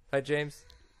small. Right, James?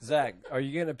 Zach, are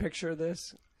you getting a picture of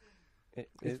this?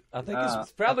 I think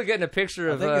he's probably getting a picture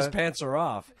of. I think his pants are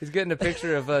off. He's getting a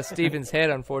picture of Steven's head,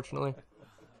 unfortunately,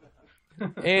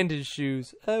 and his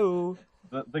shoes. Oh.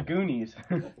 The Goonies.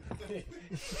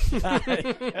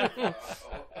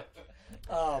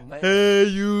 Oh man! Hey,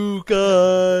 you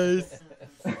guys!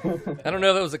 I don't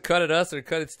know if it was a cut at us or a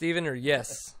cut at Steven or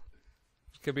yes.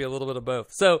 It could be a little bit of both.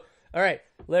 So, all right,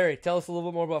 Larry, tell us a little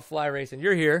bit more about Fly Racing.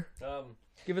 You're here.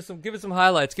 Give us some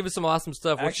highlights. Give us some awesome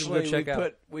stuff. What should we go check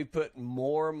out? We put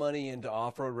more money into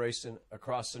off-road racing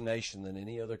across the nation than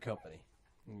any other company,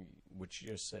 which you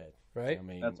just said. Right. I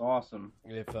mean, that's awesome.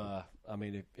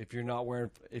 If you're not wearing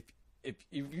if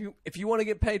you want to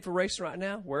get paid for racing right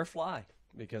now, wear Fly,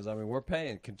 because I mean we're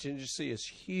paying. Contingency is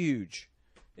huge.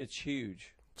 It's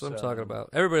huge. That's what I'm talking about.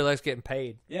 Everybody likes getting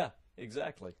paid. Yeah,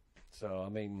 exactly. So I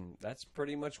mean that's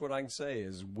pretty much what I can say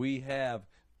is we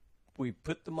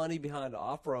put the money behind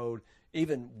off-road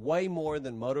even way more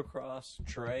than motocross,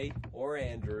 Trey, or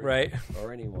Andrew, right,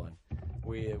 or anyone.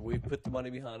 We put the money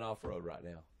behind off-road right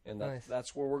now, and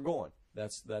that's where we're going.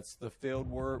 That's the field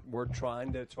we're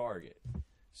trying to target.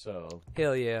 So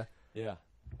hell yeah, yeah.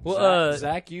 Well,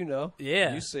 Zach,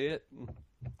 yeah, you see it.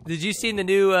 Did you see the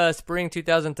new spring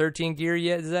 2013 gear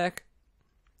yet, Zach?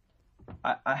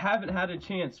 I haven't had a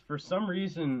chance. For some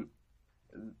reason,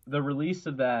 the release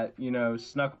of that,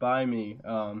 snuck by me.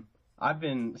 I've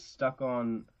been stuck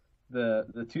on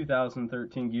the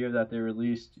 2013 gear that they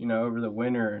released, over the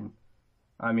winter, and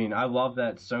I mean, I love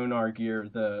that Sonar gear,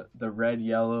 the red,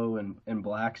 yellow, and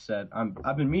black set.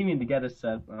 I've been meaning to get a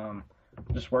set.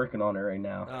 Just working on it right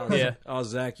now. Oh, yeah. Oh,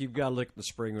 Zach, you've got to look at the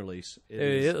spring release.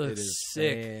 It looks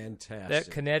sick. Fantastic. That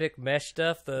kinetic mesh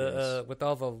stuff, with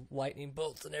all the lightning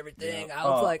bolts and everything. Yeah. I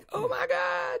was like, oh my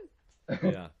god.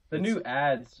 Yeah. The new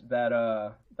ads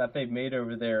that they've made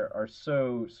over there are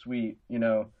so sweet.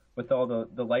 With all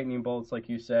the lightning bolts, like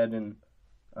you said, and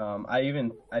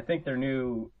I think their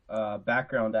new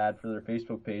background ad for their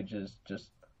Facebook page is just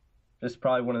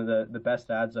probably one of the best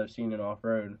ads I've seen in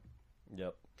off-road.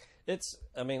 Yep.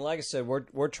 I mean, like I said,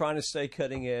 we're trying to stay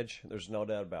cutting edge. There's no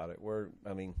doubt about it.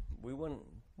 We want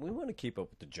to keep up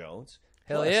with the Jones.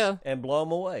 Hell yeah. And blow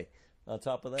them away on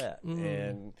top of that.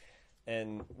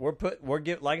 And we're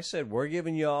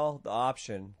giving y'all the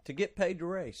option to get paid to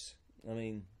race. I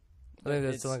mean, I think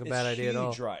that's not like a bad idea at all.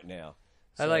 It's huge right now.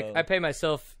 I pay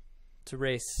myself to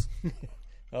race.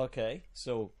 Okay,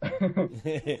 so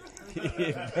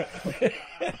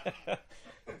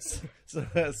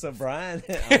so Brian,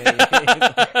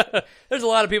 there's a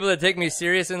lot of people that take me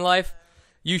serious in life.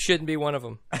 You shouldn't be one of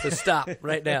them. So stop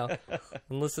right now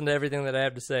and listen to everything that I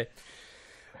have to say.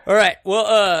 All right. Well,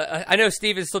 I know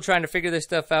Steve is still trying to figure this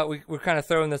stuff out. We're kind of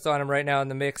throwing this on him right now in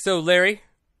the mix. So, Larry,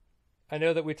 I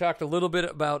know that we talked a little bit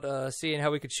about seeing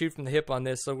how we could shoot from the hip on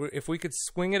this. So if we could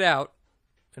swing it out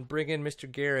and bring in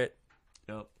Mr. Garrett.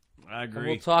 Yep, I agree. And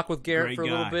we'll talk with Garrett for a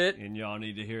little bit. And y'all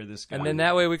need to hear this guy. And then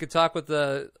that way we could talk with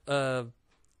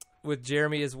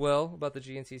Jeremy as well about the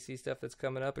GNCC stuff that's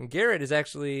coming up. And Garrett is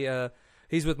actually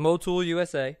he's with Motul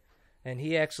USA. And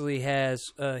he actually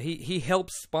has he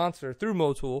helps sponsor through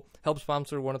Motul, helps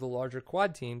sponsor one of the larger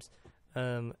quad teams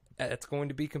that's going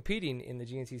to be competing in the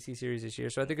GNCC series this year.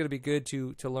 So I think it'll be good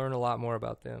to learn a lot more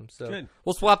about them. So good.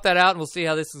 We'll swap that out and we'll see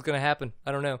how this is going to happen.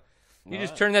 I don't know. You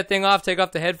just turn that thing off, take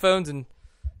off the headphones, and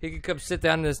he can come sit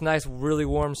down in this nice, really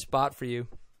warm spot for you.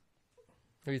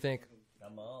 What do you think?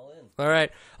 I'm all in. All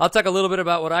right. I'll talk a little bit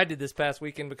about what I did this past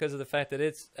weekend because of the fact that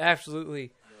it's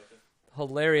absolutely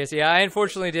hilarious. Yeah, I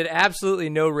unfortunately did absolutely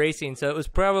no racing, so it was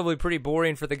probably pretty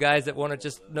boring for the guys that want to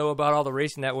just know about all the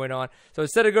racing that went on. So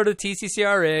instead of go to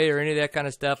TCCRA or any of that kind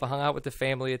of stuff, I hung out with the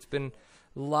family. It's been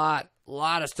a lot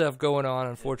of stuff going on,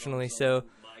 unfortunately. So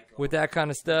with that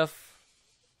kind of stuff,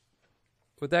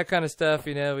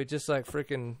 you know, we just like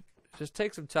freaking just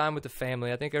take some time with the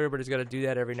family. I think everybody's got to do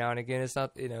that every now and again. It's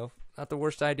not, you know, not the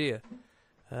worst idea.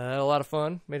 Had a lot of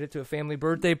fun. Made it to a family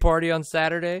birthday party on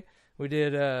Saturday. We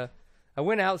did. I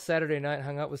went out Saturday night,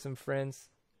 hung out with some friends.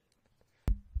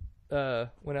 On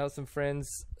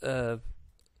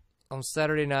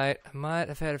Saturday night. I might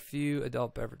have had a few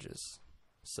adult beverages.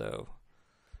 So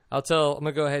I'm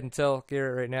gonna go ahead and tell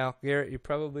Garrett right now. Garrett, you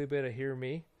probably better hear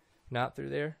me, not through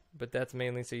there, but that's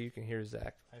mainly so you can hear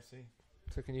Zach. I see.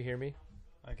 So can you hear me?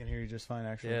 I can hear you just fine,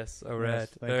 actually. Yes. All right.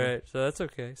 Yes, All right. So that's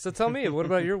okay. So tell me, what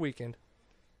about your weekend?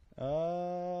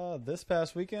 This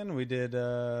past weekend we did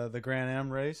the Grand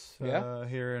Am race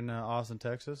here in Austin,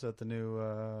 Texas, at the new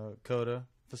COTA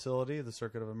facility, the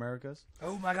Circuit of Americas.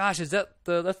 Oh my gosh, that's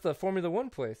the Formula One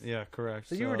place? Yeah, correct.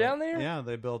 So you were down there? Yeah,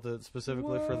 they built it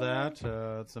specifically for that.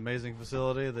 It's an amazing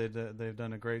facility. They've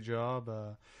done a great job.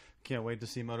 Can't wait to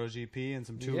see MotoGP and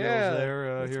some two wheels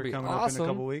there here coming up in a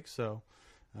couple weeks. So,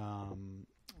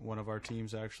 one of our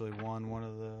teams actually won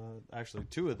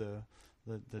two of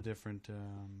the different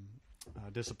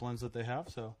disciplines that they have.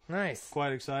 So nice,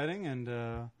 quite exciting.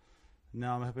 And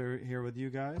now I'm happy here with you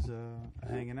guys,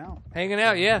 hanging out.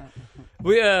 Yeah.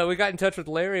 We got in touch with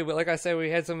Larry, but like I said,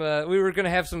 we had some. We were going to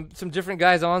have some different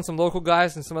guys on, some local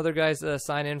guys and some other guys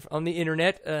sign in on the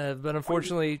internet. But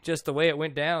unfortunately, just the way it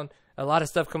went down, a lot of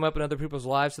stuff come up in other people's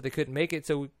lives, so they couldn't make it.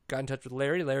 So we got in touch with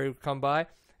Larry. Larry would come by.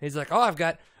 He's like, "Oh, I've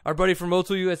got our buddy from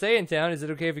Motul USA in town. Is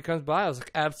it okay if he comes by?" I was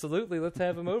like, "Absolutely. Let's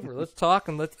have him over. Let's talk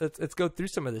and let's go through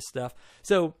some of this stuff."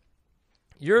 So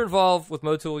you're involved with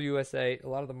Motul USA, a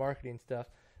lot of the marketing stuff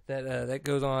that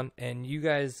goes on, and you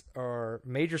guys are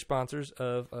major sponsors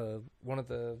of one of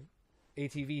the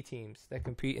ATV teams that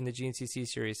compete in the GNCC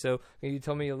series. So can you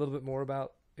tell me a little bit more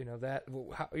about that,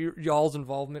 how y'all's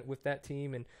involvement with that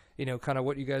team, and kind of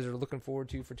what you guys are looking forward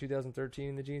to for 2013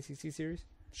 in the GNCC series?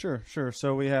 Sure.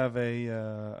 So we have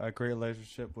a great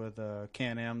relationship with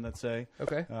Can-Am, let's say.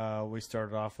 Okay. We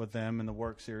started off with them in the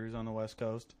Work Series on the West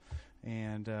Coast,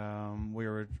 and we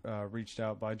were reached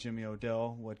out by Jimmy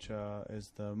Odell, which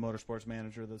is the motorsports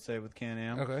manager, let's say, with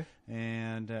Can-Am. Okay.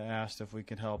 And asked if we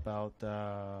could help out.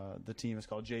 The team is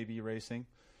called JB Racing.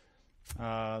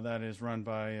 That is run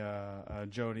by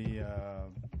Jody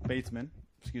Batesman.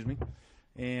 Excuse me.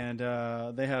 And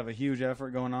they have a huge effort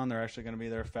going on. They're actually going to be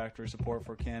their factory support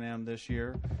for Can-Am this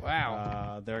year.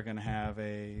 Wow. They're going to have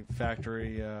a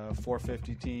factory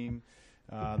 450 team.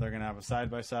 They're going to have a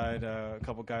side-by-side, a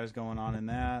couple guys going on in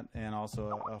that, and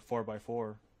also a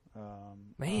 4x4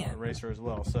 racer as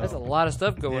well. So that's a lot of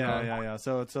stuff going on. Yeah.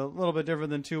 So it's a little bit different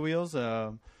than two wheels,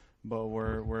 but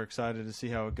we're excited to see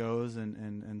how it goes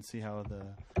and see how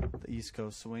the East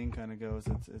Coast swing kind of goes,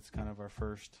 it's kind of our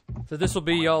first. So this will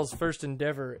be y'all's first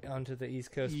endeavor onto the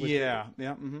East Coast. Yeah.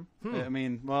 Mm-hmm. I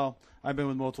mean, well, I've been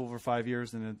with Multiple for 5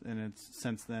 years, and it's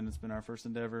since then it's been our first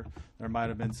endeavor. There might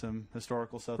have been some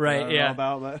historical stuff that I don't know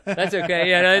about, but that's okay.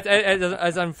 Yeah,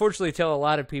 as I unfortunately tell a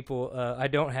lot of people, I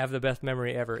don't have the best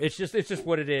memory ever. It's just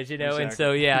what it is, Exactly. And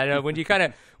so I know when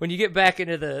you get back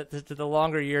into the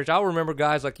longer years, I'll remember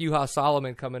guys like Juha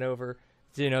Solomon coming over,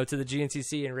 to the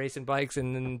GNCC and racing bikes,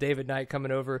 and then David Knight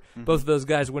coming over. Mm-hmm. Both of those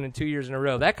guys winning 2 years in a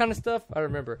row. That kind of stuff, I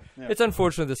remember. Yeah. It's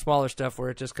unfortunate the smaller stuff where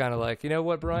it's just kind of like, you know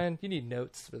what, Brian, you need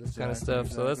notes for this kind of stuff.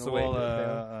 Exactly. So that's the way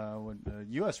it goes.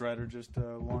 U.S. rider just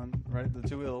won, right? The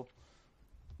two-wheel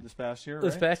this past year, right?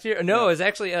 This past year? No, it was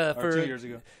actually for 2 years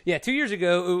ago. Yeah, 2 years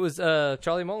ago it was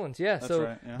Charlie Mullins. Yeah, that's so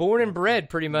right, yeah. Born and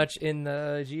bred pretty much in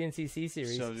the GNCC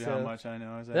series. Shows you how much I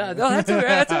know. No, that's all right.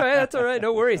 That's all right.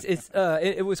 No worries.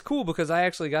 It was cool because I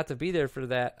actually got to be there for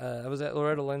that. I was at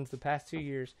Loretta Lynn's the past 2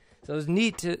 years, so it was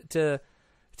neat to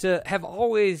have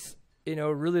always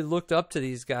really looked up to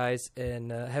these guys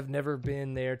and have never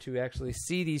been there to actually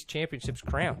see these championships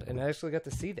crowned, and I actually got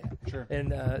to see that. Sure.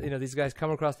 And these guys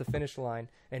come across the finish line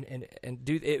and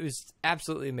do it was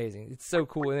absolutely amazing. It's so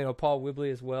cool. And Paul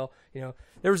Wibley as well.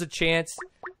 There was a chance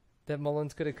that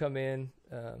Mullins could have come in,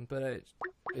 but it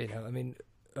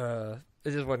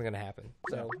just wasn't going to happen.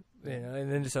 So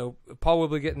and then so Paul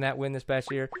Wibley getting that win this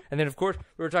past year, and then of course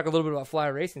we were talking a little bit about fly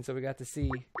racing, so we got to see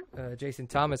Jason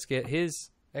Thomas get his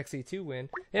XC2 win.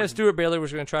 Stuart Baylor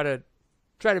was going to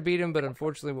try to beat him, but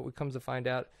unfortunately what comes to find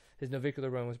out, his navicular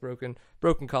bone was broken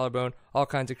collarbone, all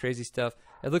kinds of crazy stuff.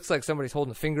 It looks like somebody's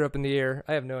holding a finger up in the air.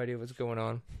 I have no idea what's going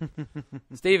on.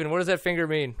 Steven, what does that finger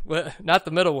mean? Well, not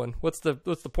the middle one. What's the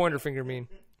pointer finger mean?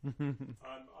 I'm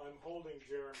holding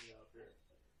Jeremy up here.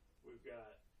 We've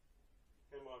got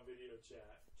him on video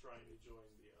chat trying to join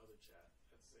the other chat.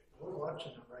 We're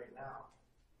watching it right now.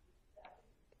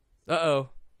 Uh-oh.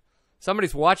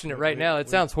 Somebody's watching it right now. It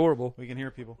sounds horrible. We can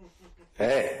hear people.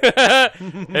 Hey.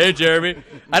 Hey, Jeremy.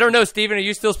 I don't know, Steven. Are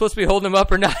you still supposed to be holding him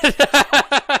up or not?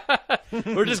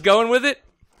 We're just going with it?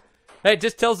 Hey,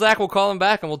 just tell Zach we'll call him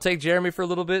back, and we'll take Jeremy for a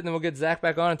little bit, and then we'll get Zach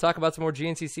back on and talk about some more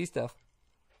GNCC stuff.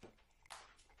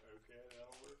 Okay,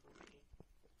 that'll work for me.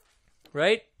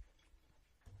 Right?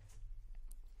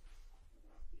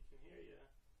 He can hear you.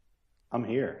 I'm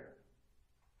here.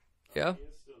 Yeah?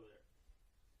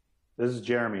 This is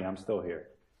Jeremy. I'm still here.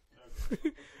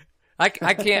 I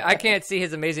can't see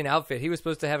his amazing outfit. He was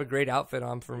supposed to have a great outfit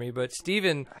on for me, but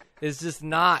Steven is just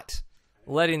not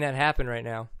letting that happen right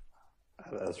now.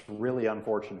 That's really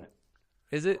unfortunate.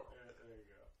 Is it?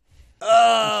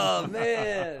 Oh,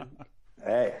 man.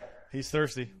 Hey. He's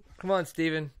thirsty. Come on,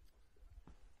 Steven.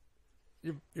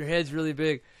 Your head's really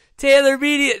big. Taylor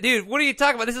Media. Dude, what are you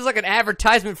talking about? This is like an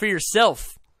advertisement for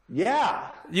yourself. Yeah.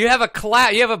 You have a cloud.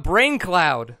 You have a brain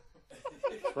cloud.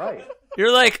 Right.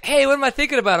 You're like, hey, what am I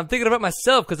thinking about? I'm thinking about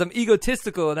myself because I'm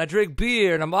egotistical and I drink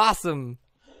beer and I'm awesome.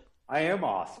 I am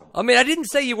awesome. I mean, I didn't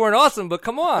say you weren't awesome, but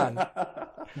come on.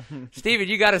 Steven,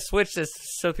 you got to switch this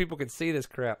so people can see this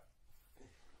crap.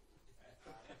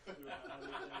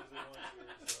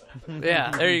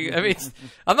 Yeah, there you go. I mean,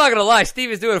 I'm not going to lie.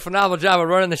 Steven's doing a phenomenal job of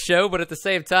running the show, but at the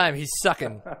same time, he's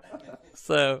sucking.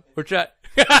 So we're trying.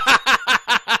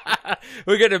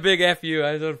 We're getting a big FU.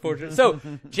 It's unfortunate. So,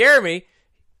 Jeremy,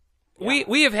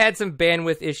 we have had some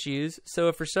bandwidth issues. So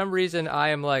if for some reason I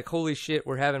am like, holy shit,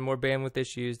 we're having more bandwidth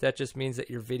issues, that just means that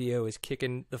your video is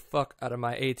kicking the fuck out of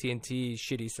my AT&T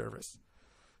shitty service.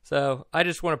 So I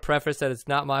just want to preface that it's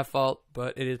not my fault,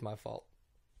 but it is my fault.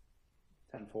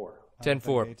 10-4.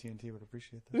 10-4. AT&T would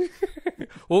appreciate that.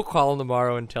 We'll call them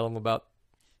tomorrow and tell them about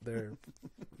their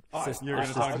system. You're going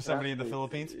to talk to somebody in the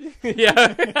Philippines?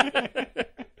 Yeah.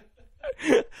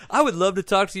 I would love to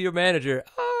talk to your manager.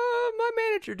 My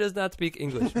manager does not speak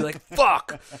English. Be like,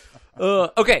 fuck.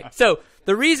 Okay, so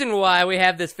the reason why we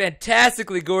have this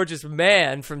fantastically gorgeous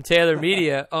man from Taylor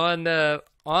Media on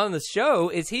the show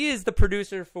is he is the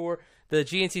producer for the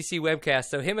GNCC webcast.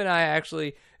 So him and I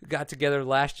actually got together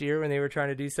last year when they were trying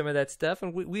to do some of that stuff,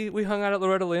 and we hung out at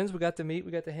Loretta Lynn's. We got to meet.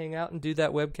 We got to hang out and do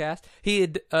that webcast. He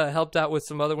had helped out with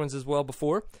some other ones as well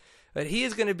before. But he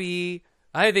is going to be,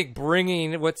 I think,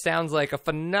 bringing what sounds like a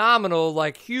phenomenal,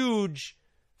 like huge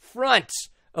front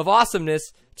of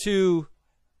awesomeness to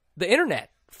the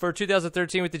internet for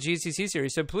 2013 with the GNCC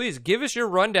series. So please give us your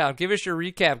rundown, give us your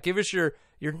recap, give us your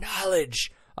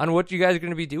knowledge on what you guys are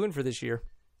going to be doing for this year.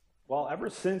 Well, ever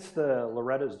since the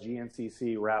Loretta's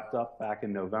GNCC wrapped up back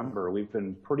in November, we've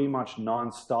been pretty much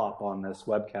nonstop on this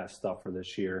webcast stuff for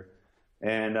this year.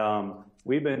 And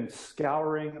we've been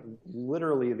scouring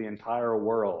literally the entire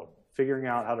world, figuring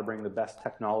out how to bring the best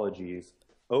technologies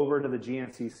over to the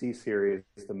GNCC series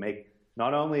to make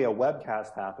not only a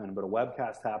webcast happen, but a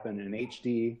webcast happen in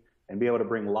HD and be able to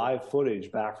bring live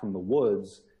footage back from the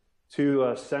woods to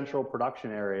a central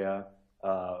production area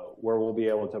where we'll be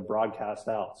able to broadcast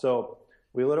out. So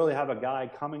we literally have a guy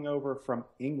coming over from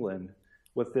England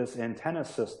with this antenna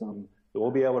system that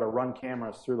we'll be able to run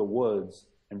cameras through the woods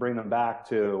and bring them back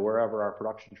to wherever our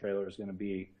production trailer is going to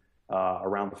be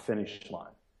around the finish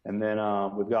line. And then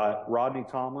we've got Rodney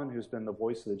Tomlin, who's been the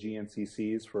voice of the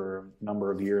GNCCs for a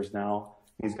number of years now.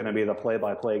 He's going to be the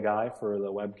play-by-play guy for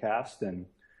the webcast, and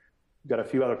we've got a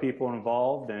few other people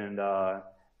involved, and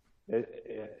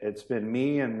it's been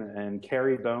me and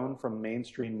Carrie Bone from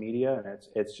Mainstream Media, and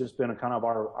it's just been a kind of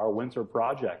our winter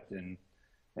project.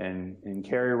 And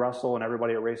Carrie Russell and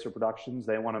everybody at Racer Productions,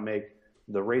 they want to make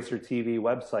the Racer TV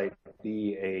website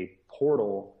be a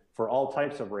portal for all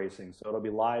types of racing. So it'll be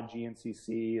live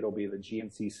GNCC, it'll be the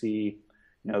GNCC,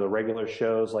 the regular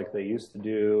shows like they used to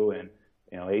do, and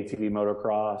ATV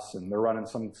motocross, and they're running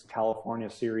some California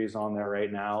series on there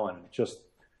right now, and just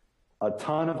a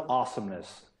ton of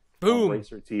awesomeness. Boom. On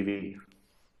Racer TV.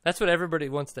 That's what everybody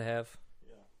wants to have.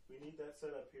 Yeah, we need that set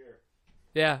up here.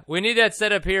 Yeah, we need that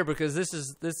set up here because this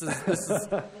is.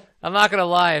 I'm not gonna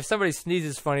lie. If somebody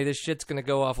sneezes funny, this shit's gonna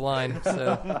go offline.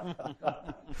 So.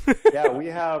 Yeah, we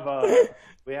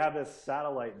have this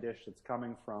satellite dish that's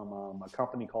coming from a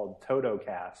company called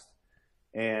TotoCast,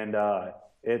 and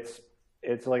it's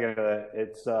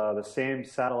the same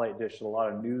satellite dish that a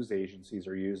lot of news agencies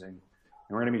are using, and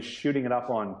we're going to be shooting it up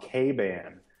on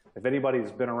K-band. If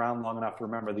anybody's been around long enough to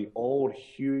remember the old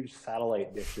huge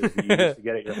satellite dishes you used to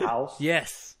get at your house.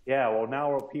 Yes. Yeah, well,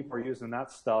 now people are using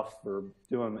that stuff for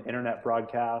doing internet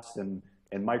broadcasts and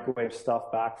microwave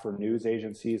stuff back for news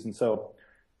agencies. And so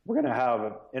we're going to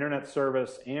have internet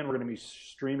service, and we're going to be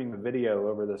streaming the video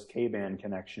over this K-band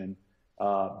connection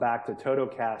back to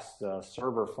TotoCast's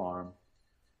server farm,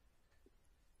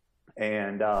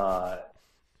 and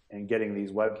getting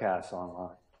these webcasts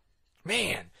online.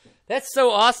 Man, that's so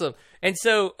awesome. And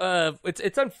so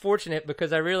it's unfortunate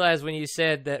because I realized when you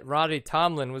said that Rodney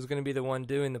Tomlin was going to be the one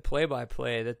doing the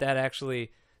play-by-play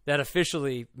that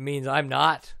officially means I'm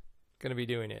not going to be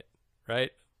doing it, right?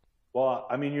 Well,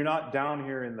 I mean, you're not down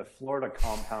here in the Florida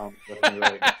compound with me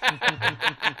right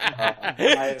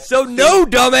now. So no,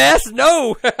 dumbass,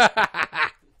 no.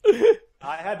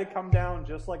 I had to come down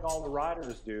just like all the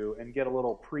riders do and get a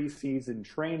little preseason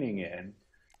training in.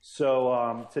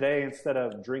 So today, instead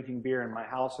of drinking beer in my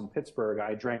house in Pittsburgh,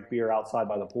 I drank beer outside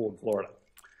by the pool in Florida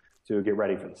to get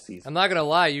ready for the season. I'm not going to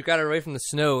lie. You got away from the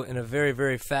snow in a very,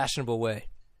 very fashionable way.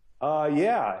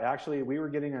 Yeah, actually, we were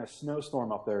getting a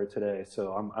snowstorm up there today,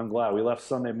 so I'm glad. We left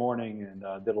Sunday morning and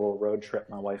did a little road trip,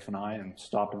 my wife and I, and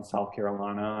stopped in South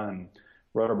Carolina and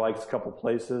rode our bikes a couple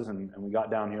places, and we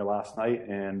got down here last night,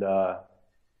 and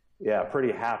yeah,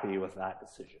 pretty happy with that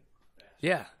decision.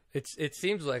 Yeah, it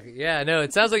seems like it. Yeah, no,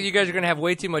 it sounds like you guys are going to have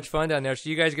way too much fun down there. So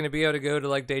you guys are going to be able to go to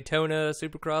like Daytona,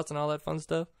 Supercross, and all that fun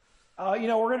stuff? We're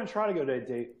going to try to go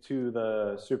to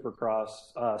the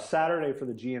Supercross. Saturday for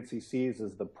the GNCCs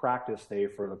is the practice day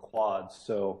for the quads.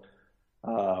 So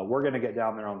we're going to get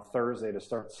down there on Thursday to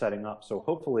start setting up. So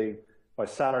hopefully by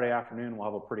Saturday afternoon, we'll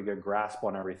have a pretty good grasp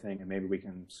on everything, and maybe we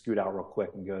can scoot out real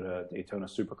quick and go to Daytona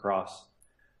Supercross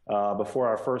before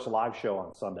our first live show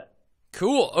on Sunday.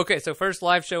 Cool. Okay, so first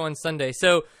live show on Sunday.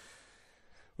 So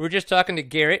we're just talking to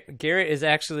Garrett. Garrett is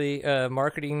actually a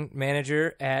marketing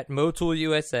manager at Motul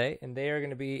USA, and they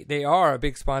are a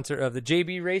big sponsor of the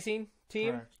JB Racing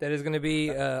team. Right. That is going to be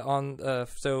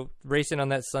racing on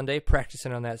that Sunday,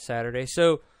 practicing on that Saturday.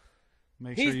 So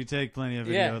make sure you take plenty of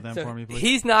video of them for me, please.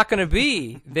 He's not going to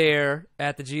be there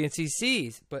at the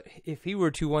GNCCs, but if he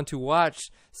were to want to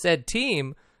watch said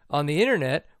team on the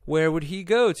internet, where would he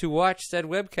go to watch said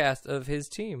webcast of his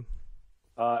team?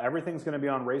 Everything's going to be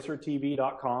on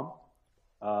racertv.com.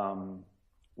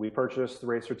 We purchased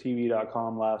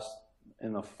racertv.com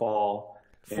in the fall.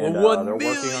 For $1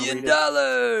 million.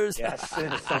 Yes, something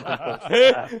close to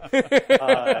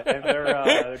that. And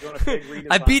they're doing a big redesign.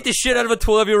 I beat the shit out of a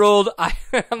 12-year-old. I'm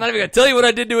not even going to tell you what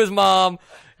I did to his mom,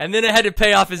 and then I had to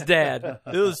pay off his dad.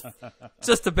 It was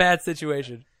just a bad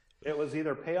situation. It was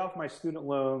either pay off my student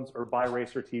loans or buy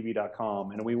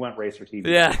racertv.com, and we went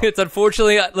racertv.com. Yeah, it's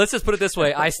unfortunately, let's just put it this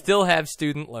way, I still have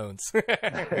student loans.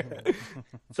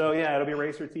 So, yeah, it'll be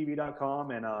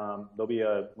racertv.com, and there'll be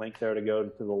a link there to go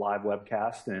to the live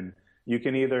webcast, and you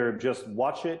can either just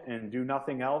watch it and do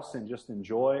nothing else and just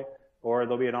enjoy, or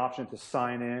there'll be an option to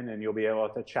sign in, and you'll be able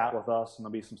to chat with us, and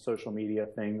there'll be some social media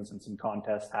things and some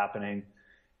contests happening.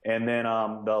 And then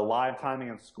the live timing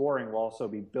and scoring will also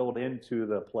be built into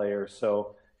the player.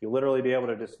 So You'll literally be able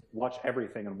to just watch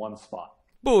everything in one spot.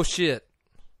 Bullshit.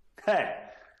 Hey.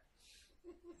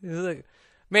 Like,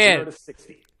 man, 0 to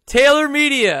 60. Taylor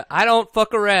Media, I don't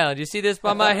fuck around. You see this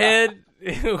by my head?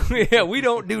 Yeah, we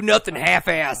don't do nothing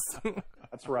half-ass.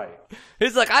 That's right.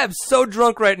 He's like, I am so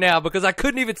drunk right now because I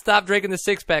couldn't even stop drinking the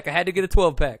 6-pack. I had to get a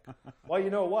 12-pack. Well,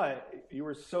 you know what? You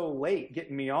were so late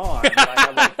getting me on. That I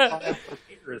had like 5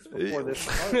 years before this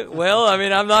started. Well, I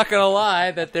mean, I'm not going to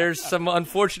lie that there's some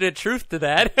unfortunate truth to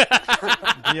that.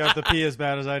 You have to pee as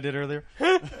bad as I did earlier.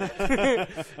 Yeah,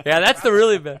 that's the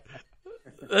really bad.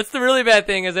 That's the really bad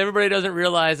thing is everybody doesn't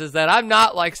realize is that I'm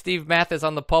not like Steve Mathis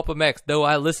on the Pulp MX, though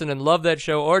I listen and love that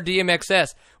show, or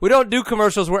DMXS. We don't do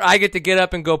commercials where I get to get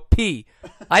up and go pee.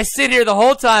 I sit here the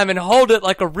whole time and hold it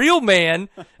like a real man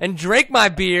and drink my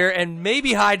beer and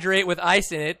maybe hydrate with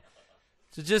ice in it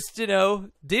to just,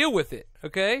 deal with it,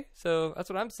 okay? So that's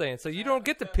what I'm saying. So you don't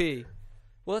get to pee.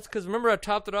 Well, that's because, remember, I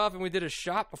topped it off and we did a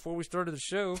shot before we started the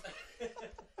show.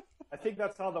 I think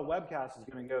that's how the webcast is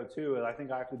going to go, too. I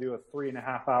think I have to do a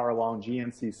 3.5-hour long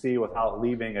GNCC without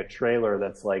leaving a trailer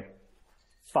that's like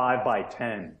 5 by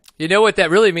 10. You know what that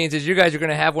really means is you guys are going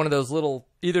to have one of those little,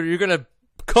 either you're going to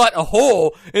cut a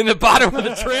hole in the bottom of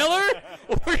the trailer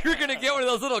or you're going to get one of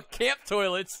those little camp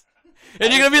toilets.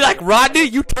 And you're going to be like, Rodney,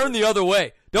 you turn the other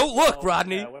way. Don't look,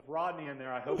 Rodney. Yeah, with Rodney in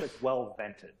there, I hope it's well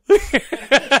vented.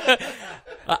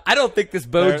 I don't think this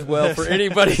bodes well for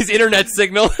anybody's internet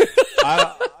signal.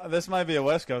 This might be a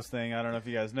West Coast thing. I don't know if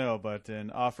you guys know, but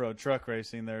in off-road truck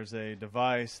racing, there's a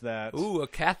device that... Ooh, a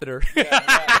catheter.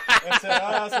 It's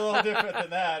a little different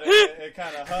than that. It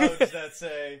kind of hugs that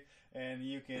say, and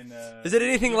you can... Is it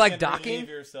anything like docking? Relieve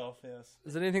yourself, yes.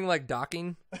 Is it anything like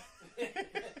docking?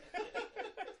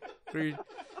 Where you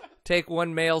take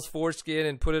one male's foreskin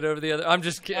and put it over the other? I'm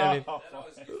just kidding. Oh,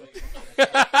 a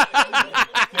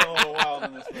little wild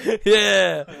in this one.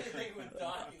 Yeah.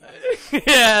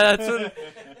 Yeah, that's what.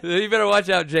 You better watch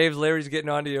out, James. Larry's getting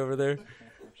onto you over there.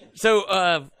 So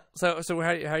how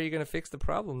are you going to fix the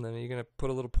problem then? Are you going to put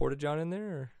a little porta-john in there?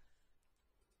 Or?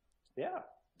 Yeah.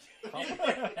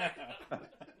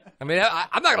 I mean,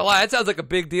 I'm not going to lie. That sounds like a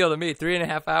big deal to me.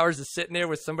 3.5 hours of sitting there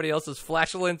with somebody else's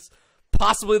flatulence,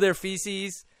 possibly their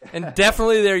feces, and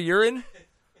definitely their urine.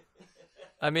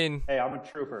 I mean, hey, I'm a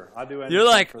trooper. I do anything. You're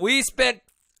like, we spent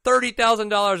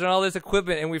 $30,000 on all this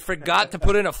equipment and we forgot to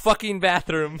put in a fucking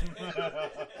bathroom.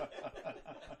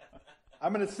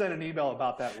 I'm going to send an email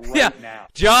about that right now.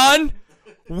 John,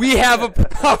 we have a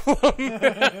problem.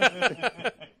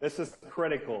 This is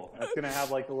critical. That's going to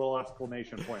have like a little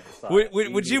exclamation point beside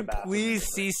would you please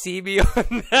CC me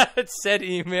on that said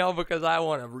email because I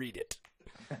want to read it.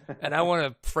 And I want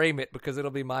to frame it because it'll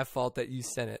be my fault that you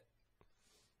sent it.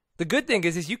 The good thing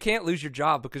is you can't lose your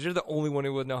job because you're the only one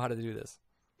who would know how to do this.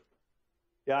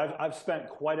 Yeah, I've spent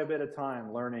quite a bit of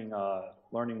time learning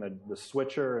the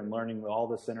switcher and learning all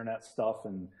this internet stuff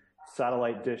and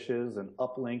satellite dishes and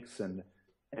uplinks and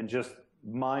just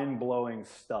mind-blowing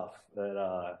stuff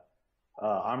that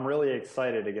I'm really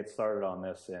excited to get started on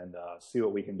this and see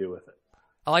what we can do with it.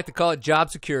 I like to call it job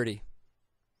security.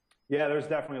 Yeah, there's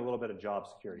definitely a little bit of job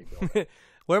security built.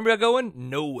 Where am I going?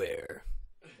 Nowhere.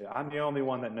 Yeah, I'm the only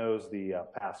one that knows the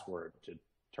password to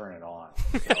turn it on.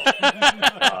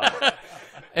 So,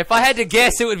 if I had to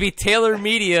guess, it would be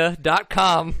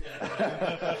taylormedia.com.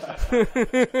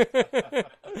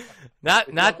 not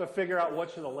have to figure out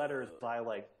which of the letters I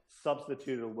like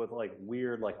substituted with like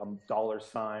weird like a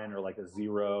 $sign or like a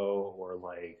 0 or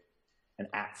like an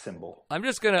 @ symbol. I'm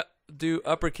just gonna do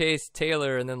uppercase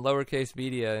Taylor and then lowercase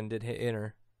media and did hit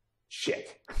enter.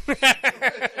 Shit.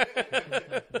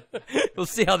 We'll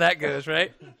see how that goes,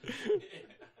 right?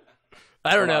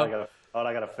 I don't know.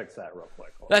 I gotta fix that real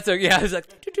quick. That's okay. Yeah, I was like,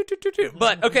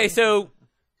 but okay. So,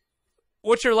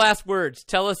 what's your last words?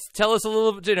 Tell us a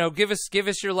little. Give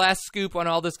us your last scoop on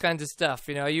all this kinds of stuff.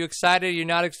 Are you excited? Are you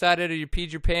not excited? Or you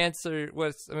peed your pants? Or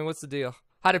what's the deal?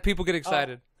 How do people get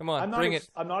excited? Come on, bring it.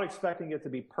 I'm not expecting it to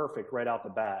be perfect right out the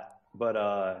bat, but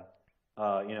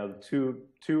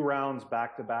two rounds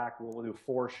back to back. We'll do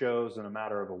 4 shows in a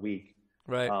matter of a week.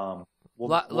 Right. A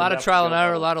lot of trial and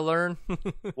error, a lot of learn.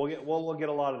 we'll get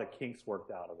a lot of the kinks worked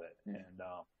out of it,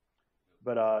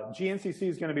 but GNCC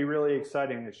is going to be really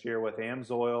exciting this year with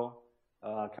AMSOIL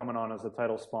coming on as the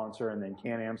title sponsor, and then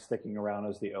Can-Am sticking around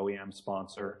as the OEM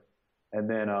sponsor, and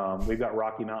then we've got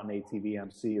Rocky Mountain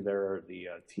ATV-MC. They're the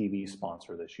TV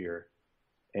sponsor this year,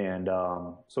 and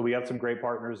so we got some great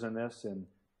partners in this, and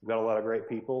we've got a lot of great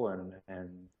people, and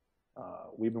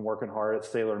we've been working hard at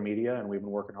Taylor Media, and we've been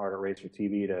working hard at Racer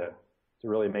TV to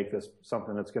really make this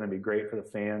something that's going to be great for the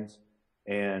fans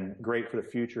and great for the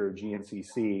future of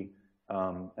GNCC.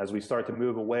 As we start to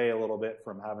move away a little bit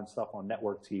from having stuff on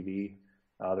network TV,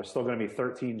 there's still going to be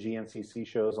 13 GNCC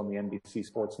shows on the NBC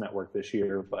Sports Network this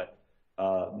year, but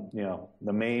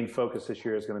the main focus this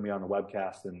year is going to be on the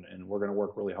webcast, and we're going to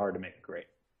work really hard to make it great.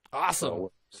 Awesome. So we're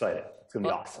excited. It's going to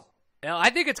be awesome. Well, I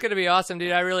think it's going to be awesome,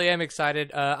 dude. I really am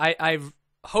excited. I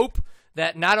hope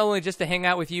that not only just to hang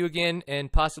out with you again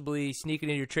and possibly sneak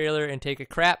into your trailer and take a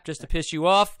crap just to piss you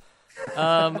off,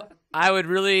 I'd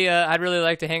really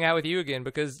like to hang out with you again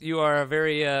because you are a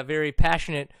very, very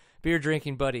passionate beer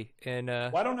drinking buddy. And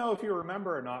well, I don't know if you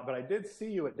remember or not, but I did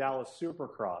see you at Dallas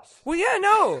Supercross. Well, yeah,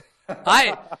 no,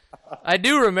 I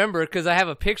do remember because I have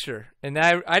a picture, and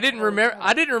I didn't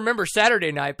remember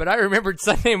Saturday night, but I remembered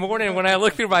Sunday morning when I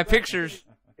looked through my pictures.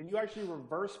 And you actually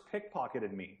reverse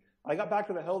pickpocketed me. I got back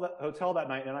to the hotel that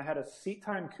night, and I had a seat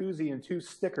time koozie and 2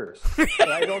 stickers.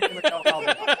 And I don't even know how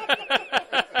they...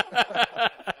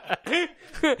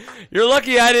 You're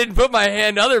lucky I didn't put my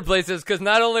hand other places, because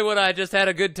not only would I just had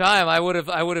a good time, I would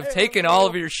have taken all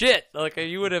of your shit. Like,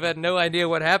 you would have had no idea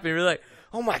what happened. You're like,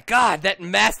 oh my god, that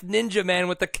masked ninja man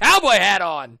with the cowboy hat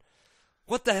on.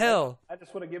 What the hell? I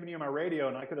just would have given you my radio,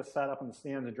 and I could have sat up in the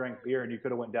stands and drank beer, and you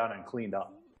could have went down and cleaned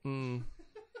up.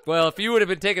 Well, if you would have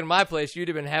been taking my place, you'd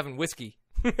have been having whiskey.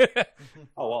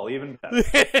 Oh, well, even better.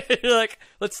 You're like,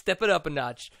 let's step it up a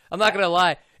notch. I'm not going to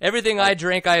lie. Everything I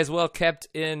drank, I as well kept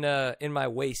in my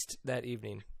waist that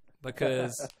evening.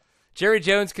 Because Jerry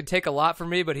Jones could take a lot from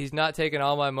me, but he's not taking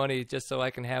all my money just so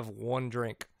I can have one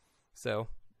drink. So,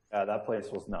 yeah, that place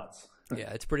was nuts.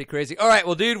 Yeah, it's pretty crazy. All right,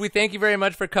 well, dude, we thank you very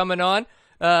much for coming on.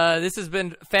 This has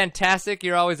been fantastic.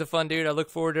 You're always a fun dude. I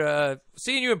look forward to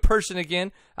seeing you in person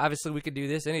again. Obviously, we could do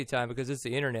this anytime because it's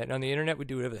the internet. And on the internet, we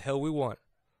do whatever the hell we want.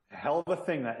 Hell of a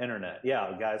thing, that internet.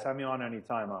 Yeah, guys, have me on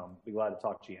anytime. I'll be glad to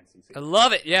talk GNCC. I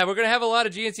love it. Yeah, we're going to have a lot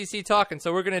of GNCC talking,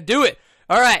 so we're going to do it.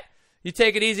 All right, you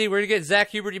take it easy. We're going to get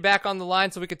Zack Huberty back on the line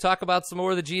so we can talk about some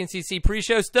more of the GNCC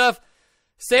pre-show stuff.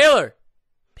 Sailor,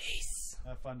 peace.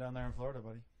 Have fun down there in Florida,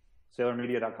 buddy.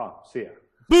 SailorMedia.com. See ya.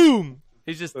 Boom.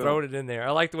 He's just throwing it in there.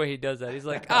 I like the way he does that. He's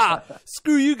like,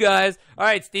 screw you guys. All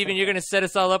right, Steven, you're going to set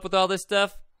us all up with all this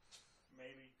stuff?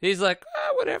 Maybe. He's like,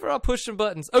 whatever, I'll push some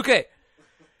buttons. Okay.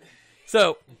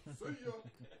 So,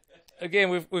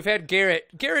 again, we've had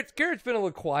Garrett. Garrett's been a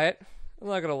little quiet. I'm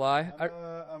not going to lie.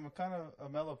 I'm kind of a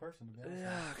mellow person, to be honest.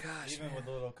 Oh, gosh. Even with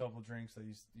the little couple drinks that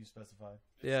you specified.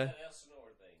 Yeah.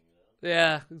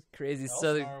 Yeah, crazy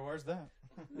Southern. Where's that?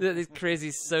 These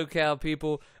crazy SoCal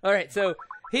people. All right, so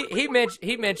he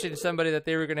mentioned somebody that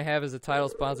they were going to have as a title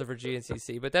sponsor for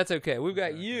GNCC, but that's okay. We've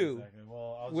got you. Exactly.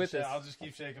 Well, I'll just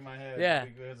keep shaking my head. Yeah.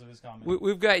 Because of his comment.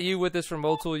 We've got you with us from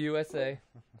Motul USA,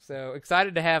 so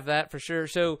excited to have that for sure.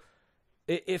 So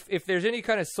if there's any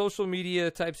kind of social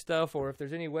media type stuff, or if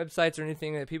there's any websites or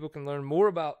anything that people can learn more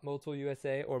about Motul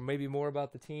USA, or maybe more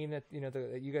about the team that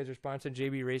that you guys are sponsoring,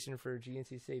 JB Racing for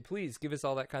GNCC, please give us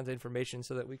all that kinds of information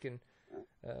so that we can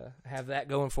have that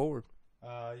going forward.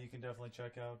 You can definitely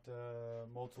check out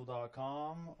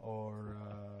Motul.com or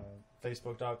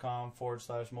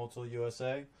Facebook.com/Motul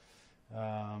USA.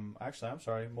 Actually, I'm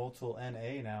sorry, Motul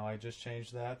NA now. I just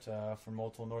changed that for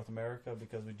Motul North America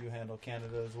because we do handle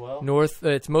Canada as well.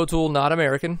 It's Motul, not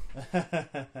American.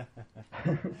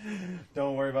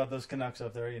 Don't worry about those Canucks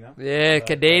up there, Yeah,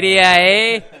 Canada,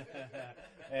 eh?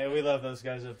 Hey, we love those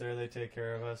guys up there. They take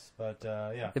care of us. But,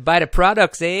 yeah. They buy the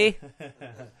products, eh?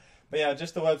 But, yeah,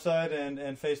 just the website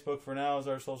and Facebook for now is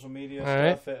our social media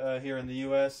stuff here in the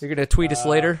U.S. You're going to tweet us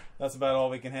later? That's about all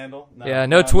we can handle.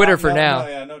 No Twitter for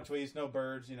now. No tweets, no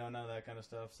birds, none of that kind of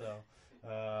stuff. So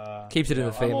keeps it in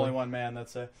the family. I'm only one man,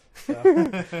 that's it. So.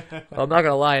 Well, I'm not going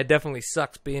to lie. It definitely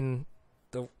sucks being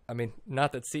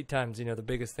not that seat time's, the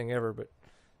biggest thing ever, but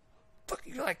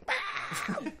fucking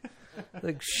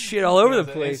like shit all over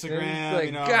the place. Instagram,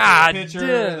 like, God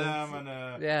damn.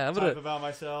 I'm gonna type about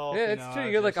myself. Yeah, it's true.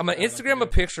 You're like, I'm gonna Instagram a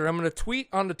picture, I'm gonna tweet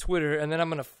onto Twitter, and then I'm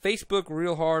gonna Facebook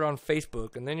real hard on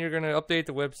Facebook, and then you're gonna update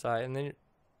the website, and then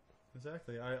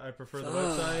exactly. I prefer the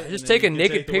website. Just take a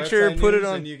naked picture, put it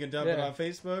on, and you can dump it on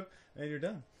Facebook, and you're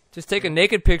done. Just take a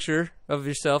naked picture of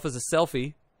yourself as a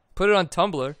selfie, put it on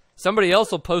Tumblr. Somebody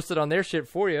else will post it on their shit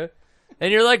for you. And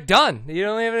you're like done. You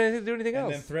don't have anything to do anything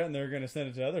else. And then threaten they're going to send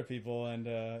it to other people, and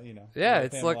Yeah,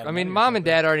 it's like mom and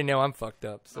dad already know I'm fucked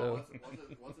up. So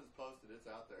once it's posted, it's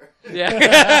out there.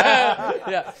 Yeah,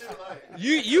 yeah.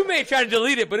 You may try to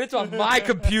delete it, but it's on my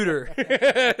computer.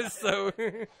 So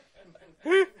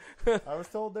I was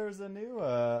told there's a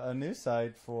new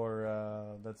site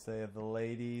for let's say the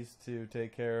ladies to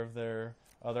take care of their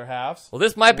other halves. Well,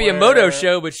 this might be a moto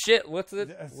show, but shit, what's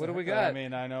it? What do we got? I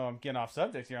mean, I know I'm getting off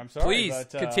subject here. I'm sorry. Please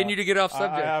but, continue to get off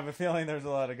subject. I have a feeling there's a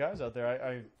lot of guys out there.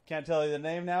 I can't tell you the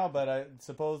name now, but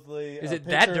supposedly is it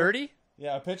that dirty?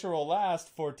 Yeah, a picture will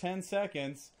last for 10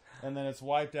 seconds, and then it's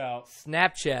wiped out.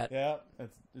 Snapchat. Yeah,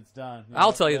 it's done.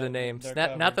 I'll tell you the name.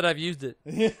 Not that I've used it.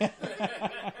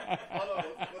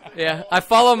 Yeah, I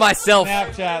follow myself.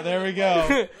 Snapchat, there we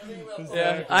go.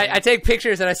 Yeah, I take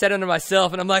pictures and I set them to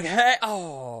myself, and I'm like, hey,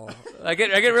 I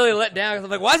get really let down because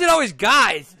I'm like, why is it always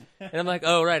guys? And I'm like,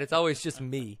 oh right, it's always just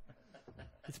me.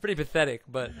 It's pretty pathetic,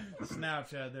 but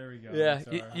Snapchat, there we go. Yeah,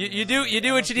 you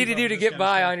do what you need to do to get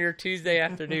by on your Tuesday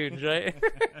afternoons, right?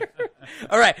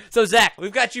 All right, so Zach,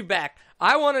 we've got you back.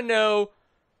 I want to know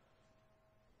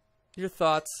your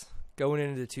thoughts going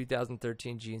into the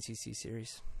 2013 GNCC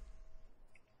series.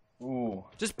 Ooh.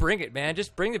 Just bring it, man.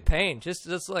 Just bring the pain. Just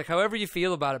like however you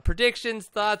feel about it. Predictions,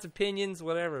 thoughts, opinions,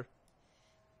 whatever.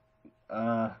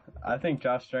 I think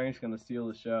Josh Strang's gonna steal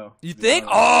the show. You think?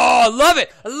 Oh, I love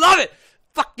it. I love it.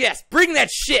 Fuck yes. Bring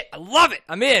that shit. I love it.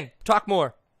 I'm in. Talk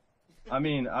more. I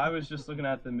mean, I was just looking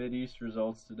at the Mid-East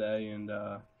results today, and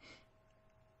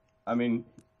I mean,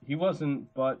 he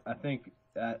wasn't, but I think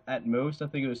at most, I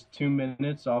think it was 2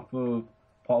 minutes off of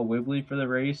Paul Whibley for the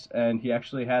race, and he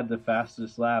actually had the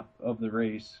fastest lap of the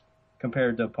race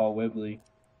compared to Paul Whibley.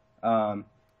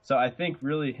 So I think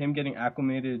really him getting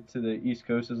acclimated to the East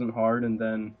Coast isn't hard, and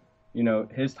then, you know,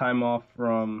 his time off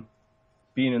from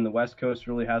being in the West Coast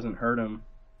really hasn't hurt him.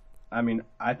 I mean,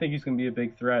 I think he's going to be a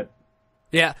big threat.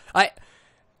 Yeah,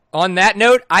 on that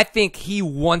note, I think he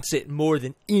wants it more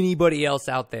than anybody else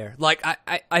out there. Like,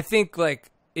 I think,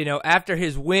 like, you know, after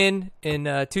his win in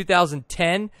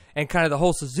 2010 and kind of the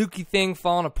whole Suzuki thing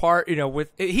falling apart, you know,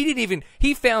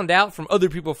 he found out from other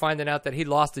people finding out that he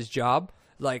lost his job,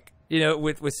 like, you know,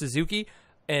 with Suzuki,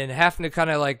 and having to kind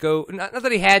of like go, not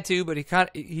that he had to, but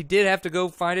he did have to go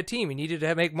find a team. He needed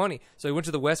to make money. So he went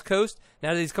to the West Coast.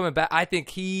 Now that he's coming back, I think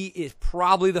he is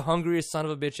probably the hungriest son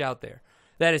of a bitch out there.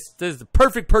 That is the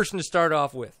perfect person to start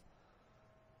off with.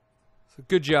 So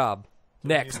good job.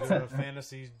 Next.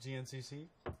 Fantasy GNCC?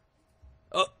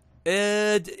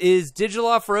 Is Digital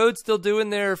Offroad still doing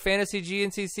their Fantasy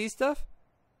GNCC stuff?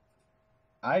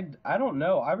 I don't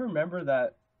know. I remember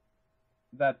that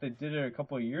they did it a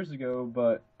couple of years ago,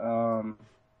 but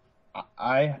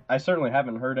I certainly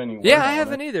haven't heard any word Yeah, I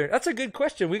haven't either. That's a good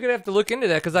question. We're going to have to look into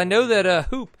that because I know that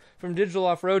Hoop from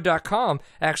digitaloffroad.com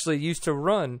actually used to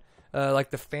run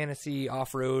like the fantasy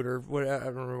off-road or what, I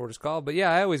don't remember what it's called. But yeah,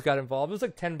 I always got involved. It was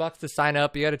like $10 to sign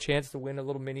up. You had a chance to win a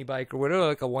little mini bike or whatever,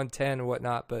 like a 110 or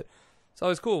whatnot. But it's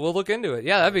always cool. We'll look into it.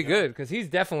 Yeah, that'd be good because he's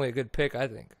definitely a good pick, I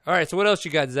think. All right, so what else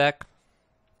you got, Zach?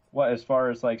 What, as far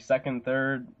as like second,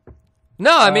 third?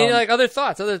 No, I mean like other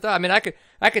thoughts. I mean, I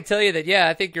could tell you that. Yeah,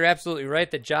 I think you're absolutely right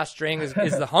that Josh Strang is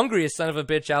the hungriest son of a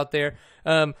bitch out there.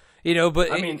 You know,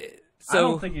 but I mean, I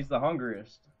don't think he's the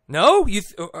hungriest. No,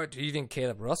 or do you think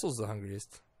Caleb Russell's the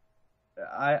hungriest?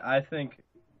 I think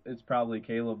it's probably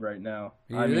Caleb right now.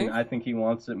 I mean, I think he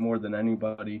wants it more than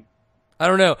anybody. I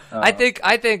don't know.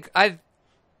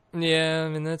 Yeah, I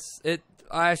mean that's it.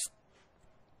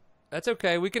 That's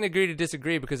okay. We can agree to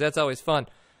disagree because that's always fun.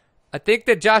 I think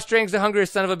that Josh Strang's the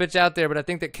hungriest son of a bitch out there, but I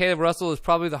think that Caleb Russell is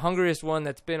probably the hungriest one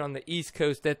that's been on the East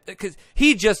Coast. Because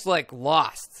he just like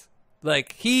lost.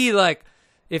 Like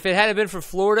if it hadn't been for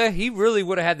Florida, he really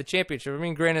would have had the championship. I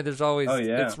mean, granted, there's always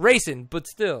it's racing, but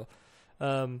still.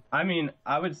 I mean,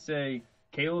 I would say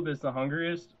Caleb is the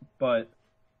hungriest, but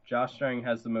Josh Strang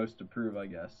has the most to prove, I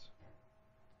guess.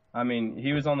 I mean,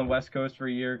 he was on the West Coast for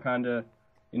a year, kind of.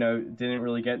 You know, didn't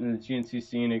really get into the GNC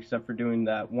scene except for doing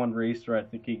that one race where I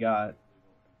think he got,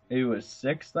 it was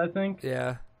 6th, I think.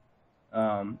 Yeah.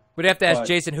 We'd have to ask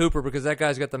Jason Hooper because that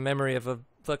guy's got the memory of a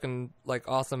fucking like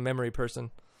awesome memory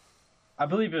person. I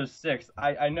believe it was 6th.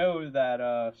 I know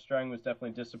that Strang was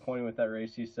definitely disappointed with that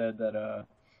race. He said that,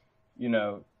 you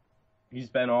know, he's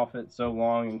been off it so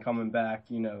long and coming back,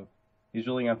 you know, he's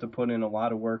really going to have to put in a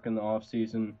lot of work in the off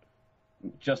season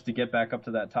just to get back up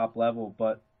to that top level,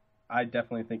 but I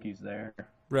definitely think he's there.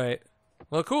 Right.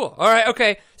 Well, cool. All right.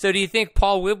 Okay. So, do you think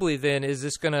Paul Whibley then is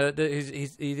this gonna? Do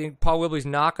you think Paul Whibley's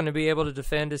not going to be able to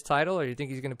defend his title, or do you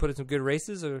think he's going to put in some good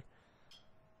races, or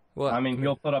what? I mean,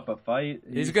 he'll put up a fight.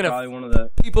 He's going to probably one of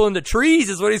the people in the trees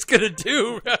is what he's going to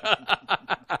do.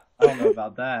 I don't know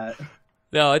about that.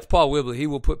 No, it's Paul Whibley. He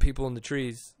will put people in the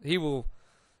trees. He will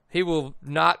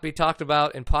not be talked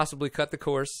about and possibly cut the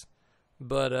course,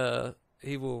 but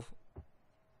he will.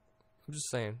 I'm just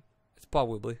saying. Paul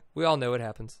Whibley. We all know what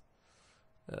happens.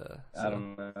 I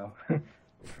don't know.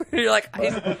 You're like,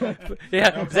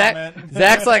 yeah.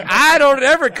 Zach's like, I don't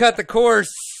ever cut the course.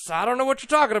 I don't know what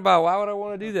you're talking about. Why would I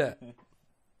want to do that?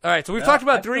 All right, so we've talked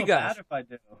about 3 guys. Bad if I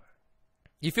do.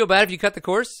 You feel bad if you cut the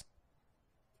course?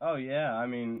 Oh yeah, I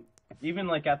mean, even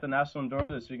like at the National Enduro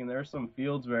this weekend, there are some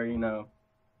fields where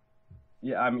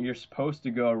you're supposed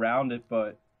to go around it,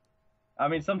 but I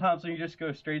mean, sometimes when you just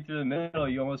go straight through the middle,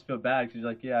 you almost feel bad because you're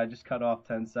like, yeah, I just cut off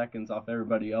 10 seconds off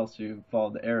everybody else who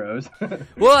followed the arrows.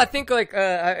 Well, I think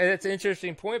that's an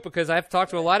interesting point because I've talked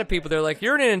to a lot of people. They're like,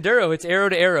 you're in an enduro, it's arrow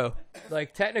to arrow.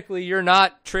 Like technically, you're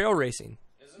not trail racing.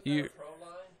 Isn't that a pro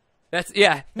line? That's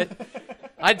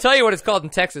I'd tell you what it's called in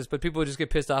Texas, but people would just get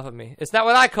pissed off at me. It's not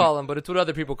what I call them, but it's what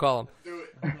other people call them. Do it.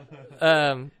 It's not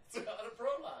a pro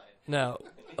line. No,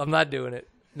 I'm not doing it.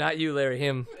 Not you, Larry.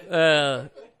 Him.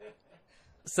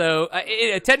 So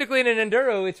technically in an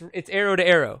enduro, it's arrow to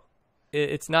arrow.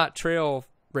 It's not trail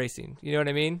racing. You know what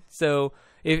I mean? So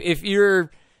if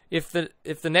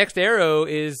the next arrow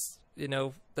is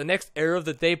the next arrow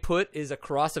that they put is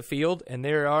across a field, and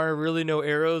there are really no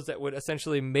arrows that would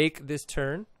essentially make this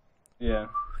turn. Yeah.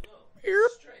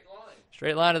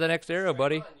 Straight line to the next arrow,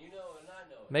 buddy. Line, you know, and I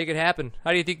know it. Make it happen.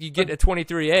 How do you think you get a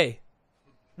 23A?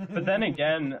 But then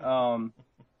again,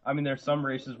 I mean, there's some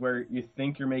races where you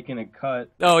think you're making a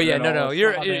cut. Oh yeah, and no,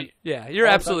 you're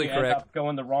absolutely you end correct. up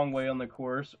going the wrong way on the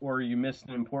course, or you missed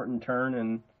an important turn,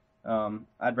 and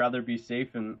I'd rather be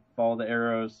safe and follow the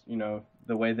arrows,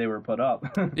 the way they were put up.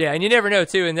 Yeah, and you never know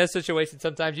too. In this situation,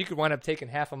 sometimes you could wind up taking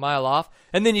half a mile off,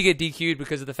 and then you get DQ'd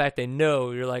because of the fact they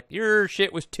know you're like your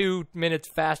shit was 2 minutes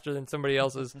faster than somebody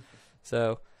else's.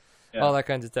 So. Yeah. All that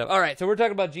kinds of stuff. All right, so we're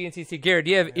talking about GNCC. Garrett,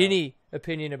 do you have any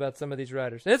opinion about some of these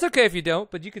riders? And it's okay if you don't,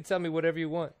 but you can tell me whatever you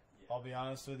want. I'll be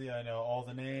honest with you. I know all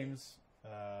the names,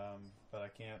 but I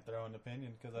can't throw an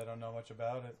opinion because I don't know much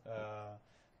about it.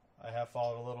 I have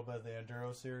followed a little bit of the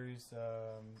Enduro series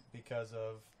because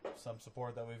of some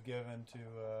support that we've given to,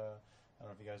 I don't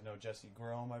know if you guys know Jesse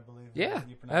Grome, I believe. Yeah,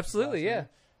 you pronounce his absolutely, last yeah. name.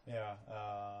 Yeah,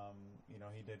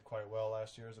 he did quite well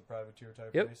last year as a privateer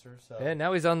type racer. So yeah,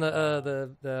 now he's on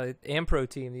the Ampro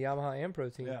team, the Yamaha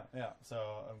Ampro team. Yeah. So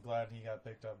I'm glad he got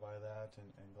picked up by that,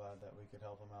 and glad that we could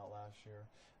help him out last year.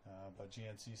 But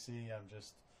GNCC, I'm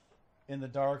just in the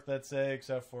dark, let's say,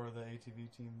 except for the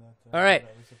ATV team that. All right.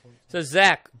 That we support. So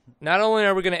Zach, not only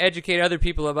are we going to educate other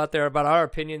people about our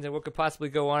opinions and what could possibly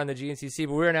go on in the GNCC,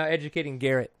 but we're now educating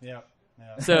Garrett. Yeah.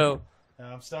 So.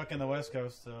 I'm stuck in the West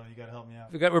Coast, so you got to help me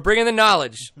out. We're bringing the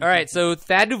knowledge. All right, so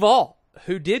Thad Duvall,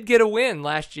 who did get a win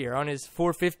last year on his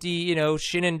 450,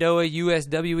 Shenandoah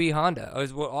USWE Honda. It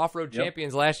was off-road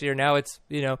champions last year. Now it's,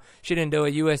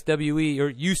 Shenandoah USWE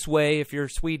or USWE if you're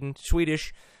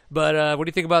Swedish. But what do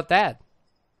you think about that?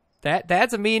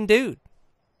 Thad's a mean dude.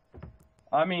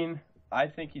 I mean, I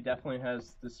think he definitely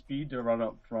has the speed to run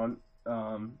up front.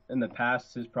 In the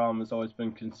past, his problem has always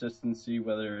been consistency,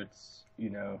 whether it's,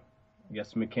 I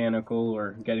guess mechanical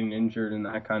or getting injured in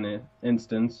that kind of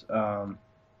instance.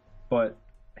 But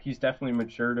he's definitely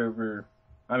matured over.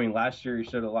 I mean, last year he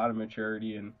showed a lot of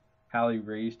maturity in how he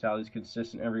raced, how he's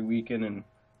consistent every weekend, and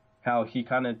how he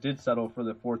kind of did settle for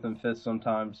the 4th and 5th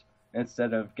sometimes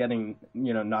instead of getting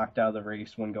knocked out of the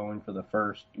race when going for the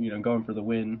first, going for the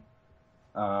win.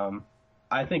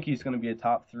 I think he's going to be a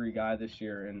top 3 guy this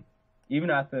year, and even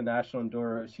at the National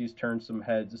Enduros, he's turned some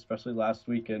heads, especially last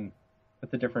weekend, with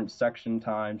the different section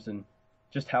times and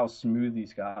just how smooth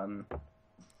he's gotten.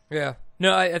 Yeah.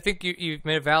 No, I think you've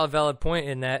made a valid point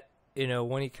in that,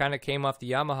 when he kind of came off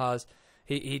the Yamahas,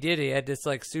 he had this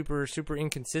like super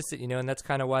inconsistent, and that's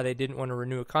kind of why they didn't want to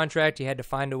renew a contract. He had to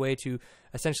find a way to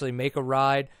essentially make a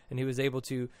ride, and he was able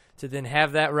to then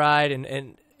have that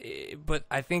ride. But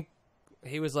I think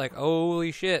he was like,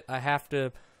 holy shit, I have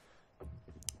to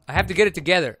get it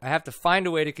together. I have to find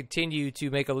a way to continue to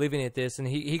make a living at this. And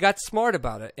he got smart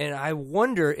about it. And I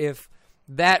wonder if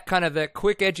that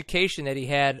quick education that he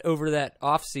had over that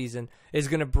off season is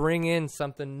going to bring in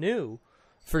something new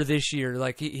for this year.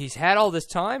 Like he's had all this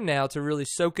time now to really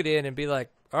soak it in and be like,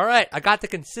 all right, I got the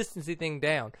consistency thing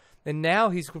down. And now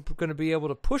he's going to be able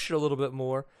to push it a little bit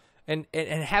more and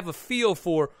have a feel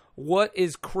for what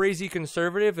is crazy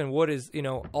conservative and what is,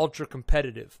 ultra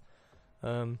competitive.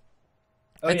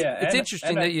 It's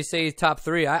interesting that you say he's top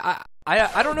 3. I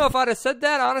don't know if I'd have said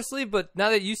that, honestly, but now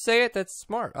that you say it, that's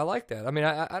smart. I like that. I mean,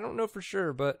 I don't know for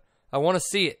sure, but I want to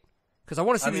see it because I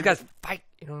want to see these guys fight.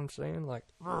 You know what I'm saying? Like,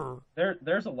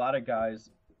 there's a lot of guys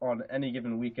on any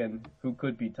given weekend who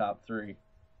could be top 3,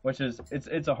 which is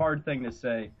it's a hard thing to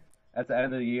say. At the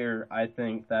end of the year, I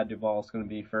think that Duvall is going to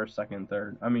be 1st, 2nd,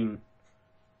 3rd. I mean,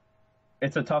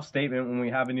 it's a tough statement when we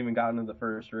haven't even gotten to the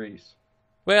first race.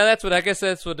 Well, that's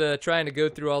what trying to go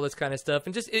through all this kind of stuff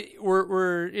and just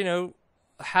we're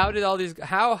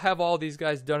how have all these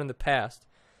guys done in the past?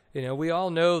 We all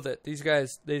know that these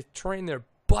guys, they train their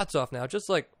butts off now, just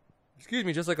like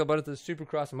a bunch of the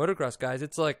Supercross and motocross guys.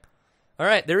 It's like, all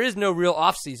right, there is no real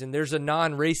off season. There's a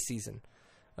non-race season.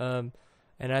 And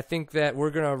I think that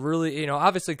we're going to really,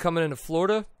 obviously coming into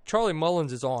Florida, Charlie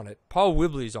Mullins is on it. Paul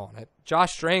Whibley's on it.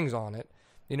 Josh Strang's on it.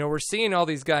 We're seeing all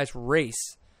these guys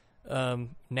race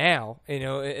now,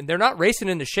 and they're not racing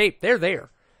into shape. They're there.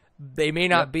 They may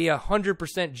not be 100%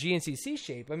 GNCC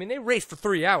shape. I mean, they race for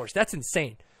 3 hours. That's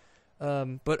insane.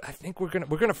 But I think we're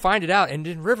gonna find it out. And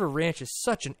then River Ranch is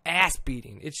such an ass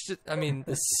beating. It's just, I mean,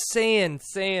 the sand.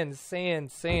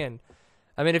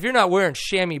 I mean, if you're not wearing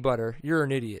chamois butter, you're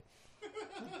an idiot.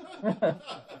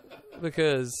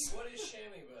 Because What is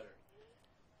chamois butter?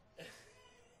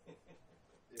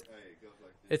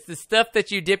 it's the stuff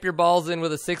that you dip your balls in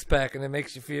with a 6-pack and it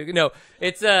makes you feel. No,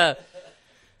 it's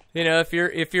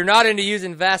if you're not into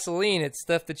using Vaseline, it's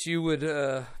stuff that you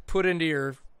would put into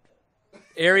your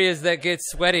areas that get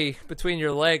sweaty between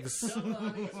your legs.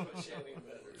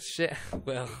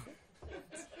 Well,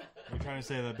 You're trying to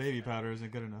say that baby powder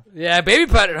isn't good enough. yeah, baby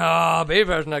powder. Oh, baby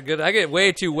powder's not good. I get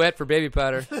way too wet for baby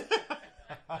powder. You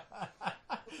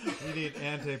need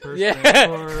antiperspirant Yeah.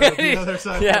 for the other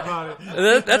side of the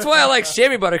body. That's why I like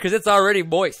chamois butter, because it's already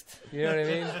moist. You know what I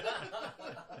mean?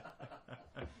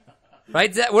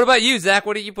 Right, Zach? What about you, Zach?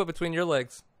 What do you put between your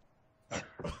legs?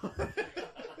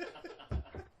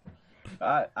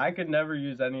 I could never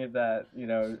use any of that,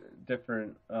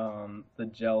 different the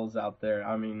gels out there.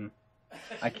 I mean,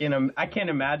 I can't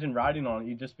imagine riding on it.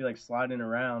 You'd just be like sliding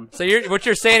around. So what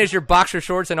you're saying is your boxer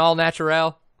shorts and all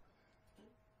natural?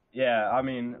 Yeah, I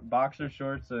mean, boxer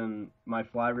shorts and my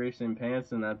fly racing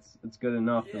pants, and it's good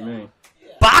enough for me.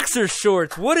 Boxer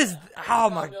shorts? What is? Oh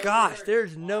my gosh!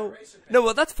 There's no.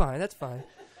 Well, that's fine.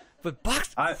 But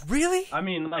really? I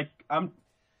mean, like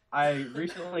I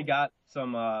recently got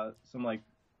some like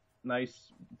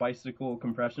nice bicycle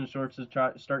compression shorts to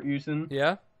start using.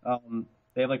 Yeah.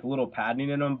 They have like a little padding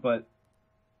in them, but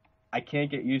I can't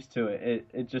get used to it.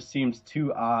 It just seems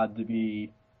too odd to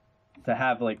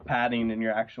have like padding in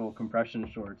your actual compression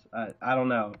shorts. I don't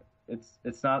know.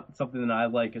 It's not something that I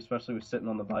like, especially with sitting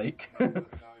on the bike. Now he knows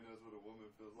what a woman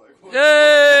feels like.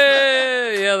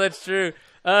 Hey! Yeah, that's true.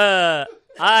 I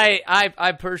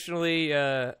personally,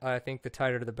 I think the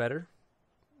tighter the better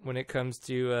when it comes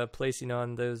to placing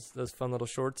on those fun little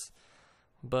shorts.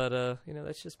 But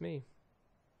that's just me.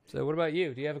 So, what about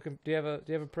you? Do you have a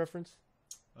preference?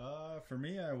 For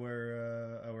me, I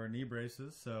wear knee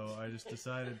braces, so I just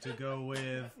decided to go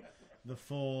with the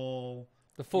full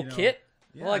kit.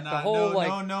 Yeah, like the whole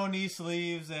no knee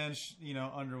sleeves and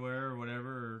underwear or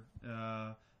whatever.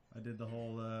 I did the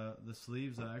whole the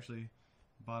sleeves. I actually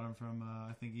bought them from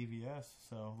I think EVS.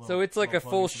 So it's like a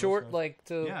full short,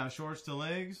 shorts to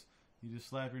legs. You just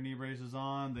slap your knee braces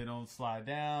on. They don't slide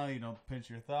down. You don't pinch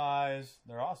your thighs.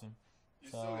 They're awesome. You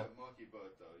still got monkey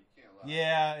butt though. You can't lie.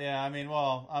 Yeah. I mean,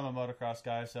 well, I'm a motocross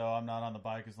guy, so I'm not on the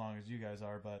bike as long as you guys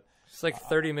are. But it's like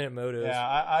 30-minute motos. Yeah,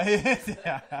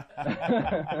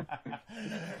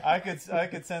 I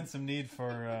could sense some need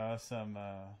for some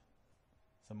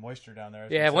moisture down there.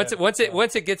 Yeah, once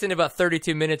it gets into about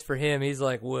 32 minutes for him, he's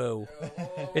like, whoa.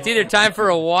 It's either time for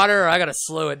a water or I gotta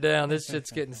slow it down. This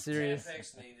shit's getting serious.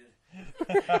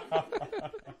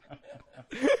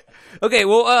 Okay,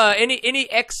 well, any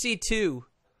XC2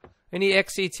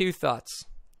 thoughts?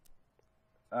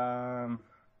 I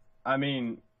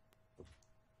mean,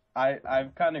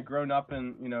 I've kind of grown up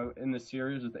in the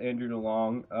series with Andrew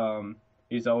DeLong.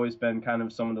 He's always been kind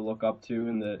of someone to look up to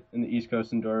in the East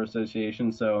Coast Enduro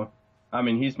Association. So, I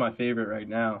mean, he's my favorite right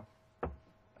now.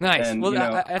 Nice. And, well,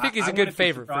 I think he's a good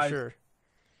favorite for sure.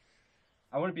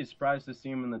 I wouldn't be surprised to see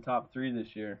him in the top 3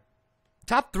 this year.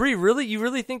 Top 3, really? You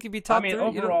really think he'd be top 3? I mean,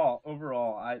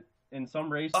 overall, in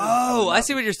some races. Oh, I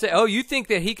see what you're saying. Oh, you think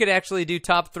that he could actually do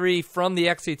top 3 from the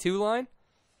XC2 line?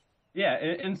 Yeah,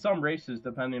 in some races,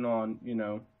 depending on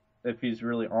if he's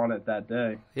really on it that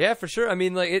day. Yeah, for sure. I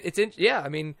mean, like I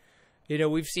mean,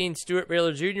 we've seen Stuart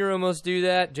Baylor Jr. almost do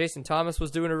that. Jason Thomas was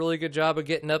doing a really good job of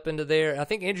getting up into there. I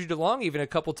think Andrew DeLong even a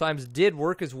couple times did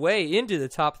work his way into the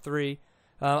top 3.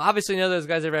 Obviously, none of those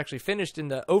guys ever actually finished in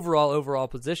the overall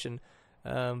position.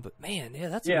 But man, yeah,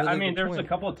 that's a really I mean, good there was point. a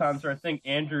couple of times where I think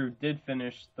Andrew did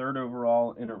finish 3rd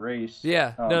overall in a race.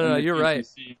 Yeah, no, you're right.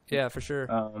 Yeah, for sure.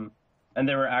 And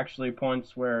there were actually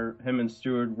points where him and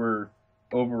Stewart were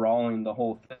overalling the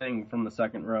whole thing from the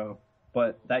 2nd row,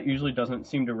 but that usually doesn't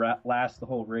seem to last the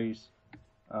whole race.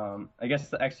 I guess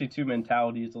the XC2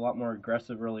 mentality is a lot more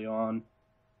aggressive early on,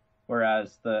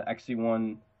 whereas the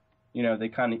XC1, they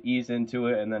kind of ease into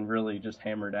it and then really just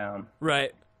hammer down.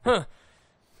 Right. Huh.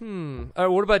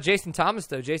 What about Jason Thomas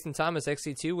though? Jason Thomas,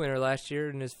 XC2 winner last year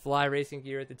in his fly racing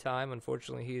gear at the time.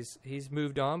 Unfortunately, he's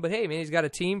moved on. But hey, man, he's got a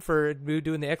team for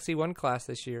doing the XC1 class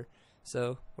this year.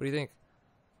 So, what do you think?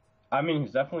 I mean,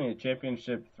 he's definitely a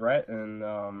championship threat, and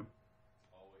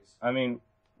I mean,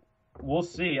 we'll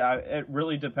see. It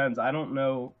really depends. I don't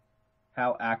know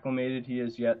how acclimated he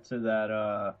is yet to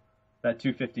that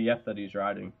 250F that he's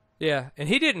riding. Yeah, and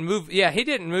he didn't move. Yeah, he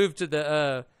didn't move to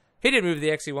the. He didn't move to the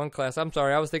XC1 class. I'm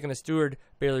sorry, I was thinking of Stewart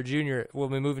Baylor Jr.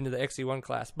 when we move into the XC1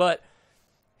 class. But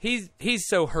he's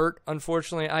so hurt.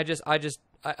 Unfortunately, I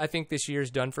think this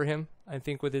year's done for him. I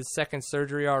think with his second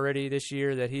surgery already this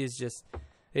year, that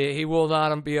he will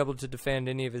not be able to defend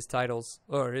any of his titles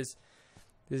or his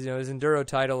enduro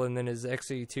title and then his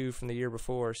XC2 from the year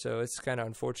before. So it's kind of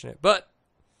unfortunate, but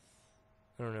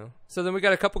I don't know. So then we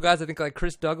got a couple guys. I think like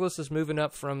Chris Douglas is moving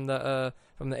up from the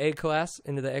A class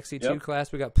into the XC2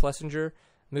 class. We got Plessinger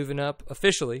moving up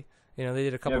officially. You know, they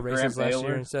did a couple races last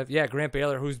year and stuff. Yeah, Grant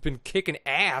Baylor, who's been kicking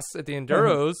ass at the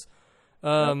enduros.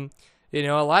 You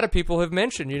know, a lot of people have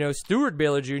mentioned, you know, Stewart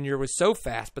Baylor Jr. was so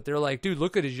fast, but they're like, dude,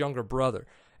 look at his younger brother.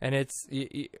 And it's,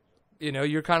 you know,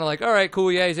 you're kind of like, all right,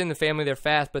 cool, yeah, he's in the family, they're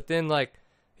fast. But then, like,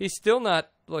 he's still not,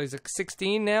 well, he's like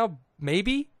 16 now,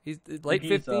 maybe? He's late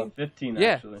 15? 15,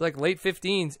 yeah, actually. like late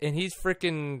 15s, and he's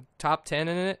freaking top 10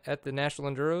 in it at the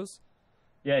National Enduros.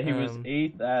 Yeah, he was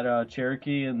 8th at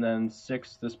Cherokee and then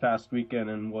 6th this past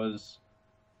weekend and was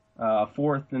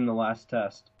 4th in the last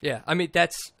test. Yeah, I mean,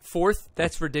 that's 4th.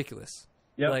 That's ridiculous.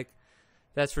 Yeah, like,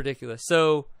 that's ridiculous.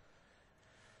 So,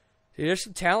 dude, there's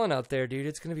some talent out there, dude.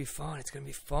 It's going to be fun. It's going to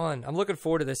be fun. I'm looking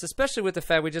forward to this, especially with the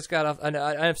fact we just got off.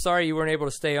 I'm sorry you weren't able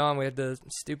to stay on. We had the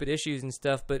stupid issues and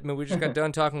stuff, but I mean, we just got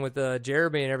done talking with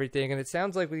Jeremy and everything, and it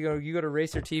sounds like you go to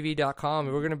racertv.com,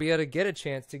 and we're going to be able to get a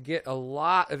chance to get a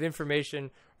lot of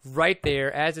information right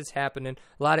there as it's happening.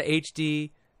 A lot of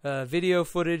HD video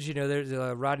footage. You know, there's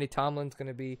Rodney Tomlin's going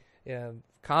to be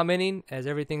commenting as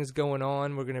everything's going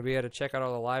on. We're going to be able to check out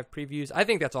all the live previews. I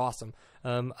think that's awesome.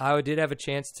 I did have a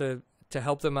chance to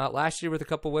help them out last year with a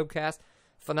couple webcasts.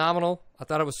 Phenomenal. I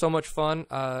thought it was so much fun.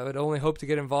 I would only hope to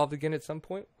get involved again at some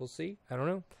point. We'll see. I don't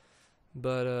know.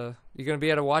 But you're going to be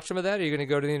able to watch some of that, or you're going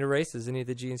to go to any of the races, any of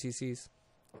the GNCCs?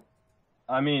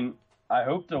 I mean, I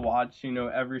hope to watch, you know,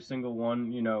 every single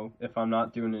one, you know, if I'm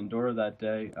not doing Enduro that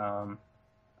day.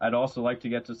 I'd also like to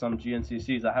get to some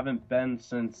GNCCs. I haven't been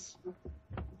since,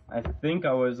 I think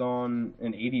I was on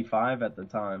an 85 at the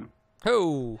time.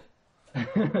 Oh,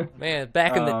 man,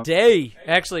 back in the day.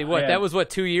 Actually, what, that was,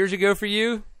 2 years ago for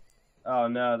you? Oh,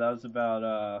 no, that was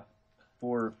about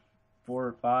 4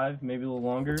 or 5, maybe a little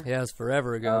longer. Yeah, it was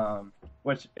forever ago.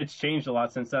 Which, it's changed a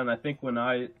lot since then. I think when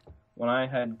I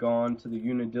had gone to the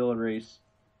Unadilla race,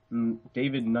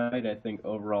 David Knight, I think,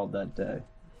 overalled that day.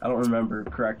 I don't remember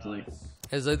correctly.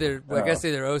 It's either, I guess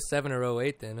either 07 or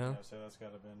 08 then, huh? Yeah, so that's got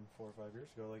to have been 4 or 5 years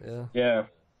ago. Like Yeah.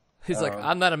 He's like,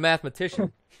 I'm not a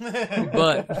mathematician,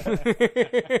 but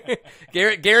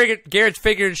Garrett's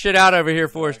figuring shit out over here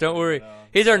for us. Don't worry.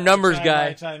 He's our numbers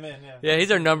guy. Chime in, yeah,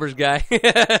 he's our numbers guy.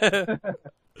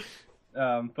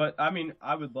 But I mean,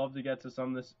 I would love to get to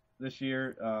some this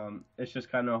year. It's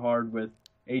just kind of hard with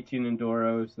 18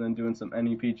 enduros, and then doing some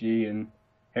NEPG and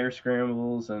hair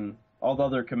scrambles and all the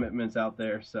other commitments out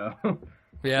there. So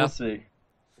yeah, we'll see.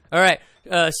 All right,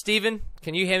 Steven,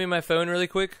 can you hand me my phone really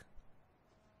quick?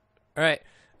 All right,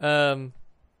 I'm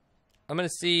gonna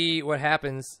see what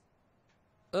happens.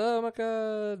 Oh my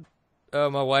god! Oh,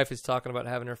 my wife is talking about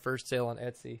having her first sale on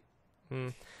Etsy.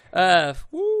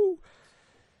 Woo!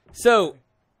 So,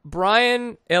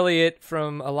 Brian Elliott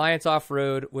from Alliance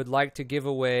Offroad would like to give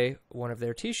away one of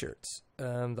their T-shirts,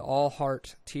 the All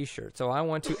Heart T-shirt. So I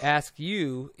want to ask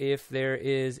you if there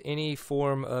is any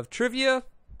form of trivia,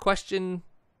 question,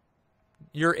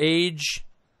 your age,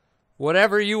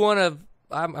 whatever you want to.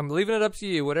 I'm leaving it up to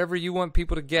you. Whatever you want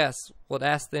people to guess, we'll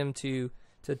ask them to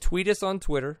tweet us on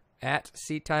Twitter at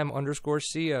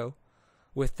 @seattime_co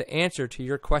with the answer to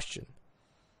your question.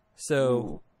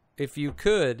 So, if you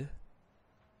could,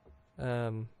 I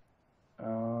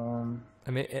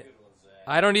mean,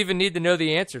 I don't even need to know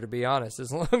the answer, to be honest.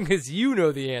 As long as you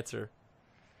know the answer,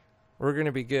 we're going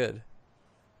to be good.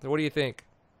 So what do you think?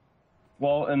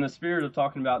 Well, in the spirit of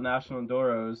talking about National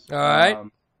Enduros, all right.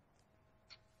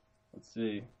 Let's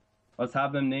see. Let's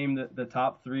have them name the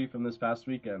top 3 from this past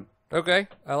weekend. Okay,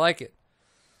 I like it.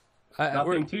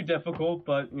 Nothing too difficult,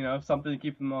 but, you know, something to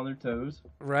keep them on their toes.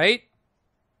 Right?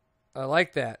 I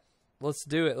like that. Let's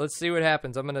do it. Let's see what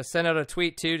happens. I'm going to send out a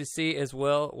tweet, too, to see as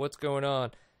well what's going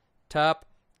on. Top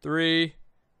 3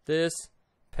 this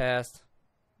past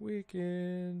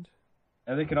weekend.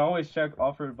 And they can always check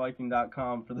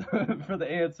offroadviking.com for the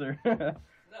answer.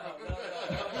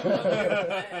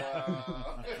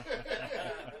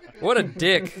 What a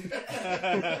dick. Give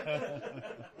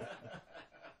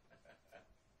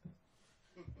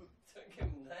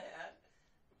him that.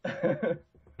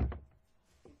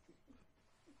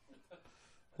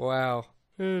 Wow.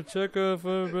 Check off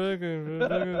our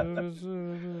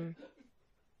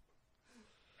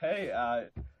Hey,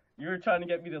 you were trying to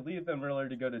get me to leave them earlier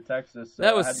to go to Texas. So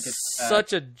that I had to was get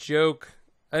such a joke.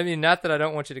 I mean, not that I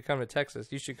don't want you to come to Texas.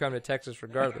 You should come to Texas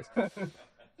regardless. Zach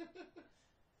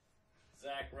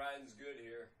riding's good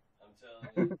here. I'm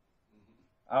telling you.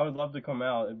 I would love to come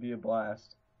out. It'd be a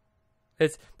blast.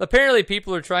 It's apparently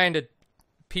people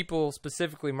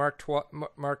specifically Mark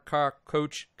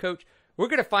Coach. We're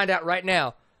gonna find out right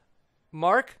now.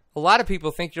 Mark, a lot of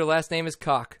people think your last name is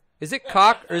Cock. Is it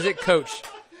Cock or is it Coach?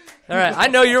 All right, I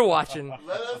know you're watching.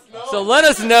 Let us know. So let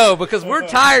us know, because we're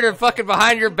tired of fucking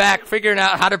behind your back figuring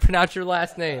out how to pronounce your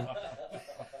last name.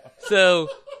 So,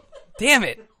 damn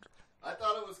it. I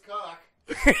thought it was Cock.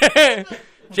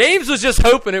 James was just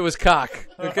hoping it was Cock.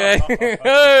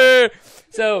 Okay?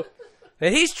 So,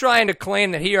 he's trying to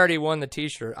claim that he already won the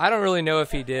T-shirt. I don't really know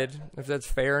if he did, if that's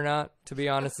fair or not, to be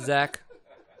honest, Zach.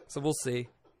 So we'll see.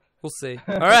 We'll see.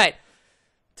 All right.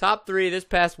 Top 3 this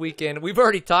past weekend. We've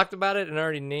already talked about it and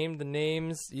already named the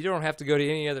names. You don't have to go to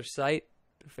any other site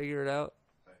to figure it out.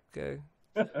 Okay.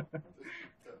 Tell him that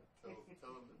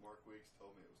Mark Weeks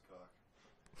told me it was Cock.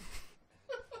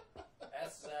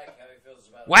 Ask Zach how he feels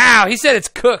about it. Wow, he said it's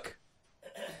Cook.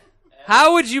 Why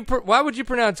would you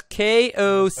pronounce Koch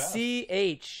as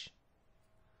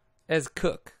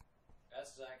Cook?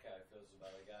 Ask Zach how he feels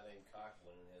about a guy named Cock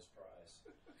winning his prize.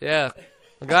 Yeah.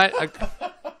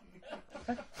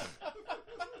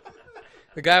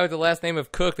 The guy with the last name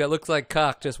of Cook that looks like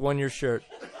Cock just won your shirt.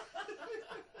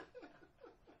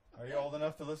 Are you old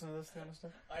enough to listen to this kind of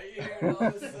stuff? Are you hearing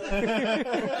all this?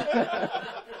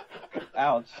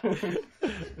 Ouch.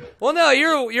 Well, no,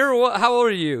 you're how old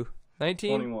are you?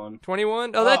 19? 21.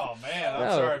 21? Oh man,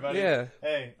 I'm sorry, buddy. Yeah.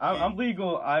 Hey, I'm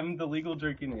legal. I'm the legal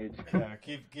drinking age. yeah,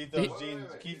 keep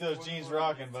those jeans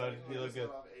rocking, bud. You look good.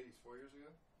 80s 4 years ago?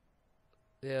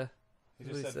 Yeah. He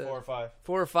just said 4 or 5.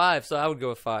 4 or 5, so I would go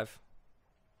with 5.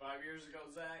 5 years ago,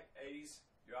 Zach? 80s?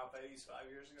 You're off 80s 5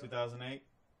 years ago? 2008.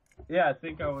 Yeah, I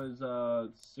think I was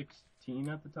 16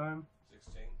 at the time.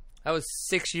 16. I was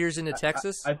 6 years into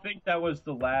Texas. I think that was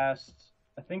the last.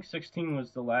 I think 16 was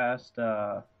the last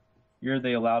year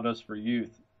they allowed us for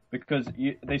youth, because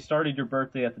they started your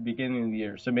birthday at the beginning of the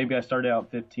year. So maybe I started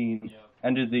out 15,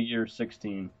 ended the year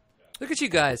 16. Look at you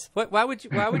guys. Why would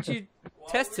you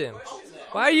test him?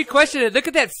 Why are you questioning it? Look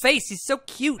at that face. He's so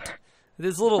cute.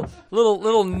 This little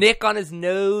nick on his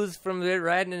nose from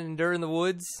riding and enduring the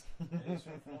woods.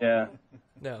 Yeah.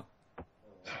 No.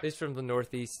 He's from the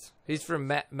Northeast. He's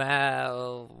from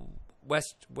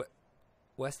West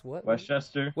what?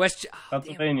 Westchester,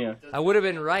 Pennsylvania. I would have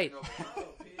been right.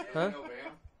 Huh?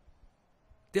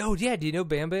 Oh, yeah. Do you know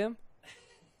Bam Bam?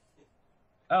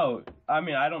 Oh, I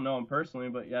mean, I don't know him personally,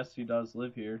 but yes, he does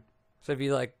live here. So if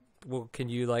you can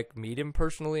you meet him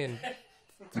personally and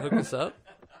hook us up?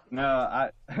 No,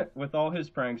 with all his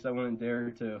pranks, I wouldn't dare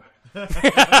to. Does he go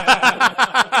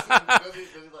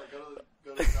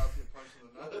to the house and punch in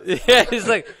the nuts? Yeah, he's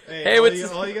like, hey,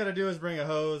 all you got to do is bring a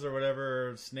hose or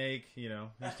whatever, or snake. You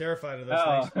know, he's terrified of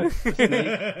those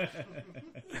snakes.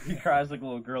 He cries like a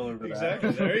little girl over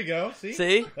exactly. That. There you go.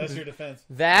 See, that's your defense.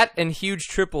 That and huge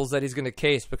triples that he's going to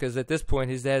case, because at this point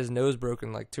he's had his nose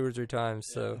broken like 2 or 3 times.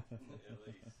 So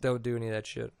don't do any of that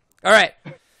shit. All right.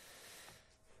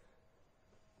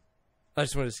 I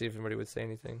just wanted to see if anybody would say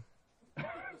anything.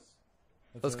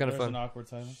 That's kind of fun. An awkward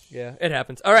silence. Yeah, it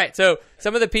happens. All right, so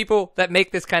some of the people that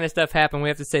make this kind of stuff happen, we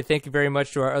have to say thank you very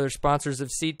much to our other sponsors of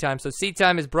Seat Time. So Seat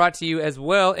Time is brought to you as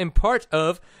well in part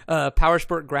of Power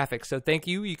Sport Graphics. So thank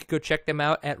you. You can go check them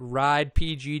out at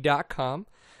ridepg.com.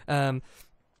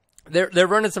 They're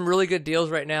running some really good deals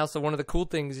right now. So one of the cool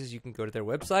things is you can go to their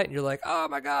website and you're like, oh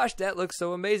my gosh, that looks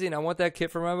so amazing. I want that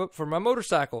kit for my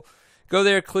motorcycle. Go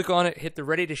there, click on it, hit the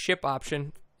ready to ship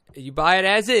option. You buy it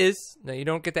as is. Now, you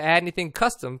don't get to add anything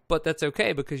custom, but that's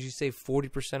okay because you save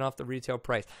 40% off the retail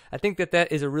price. I think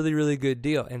that is a really, really good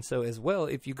deal. And so as well,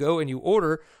 if you go and you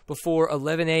order before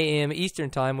 11 a.m. Eastern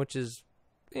time, which is,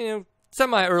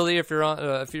 semi early if you're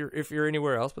on if you're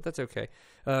anywhere else, but that's okay.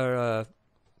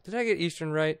 Did I get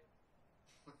Eastern right?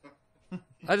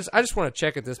 I just want to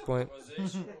check at this point.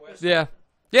 Yeah.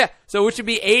 Yeah, so it should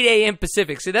be 8 a.m.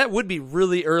 Pacific. See, that would be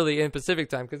really early in Pacific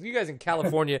time because you guys in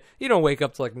California, you don't wake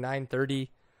up till like 9:30.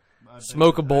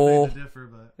 smoke a bowl. I beg to differ,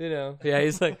 but. You know, yeah,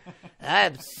 he's like,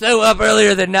 I'm so up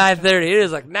earlier than 9:30. It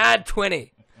is like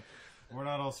 9:20. We're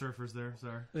not all surfers there,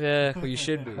 sorry. Yeah, well, you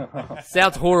should be.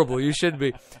 Sounds horrible. You should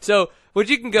be. So, but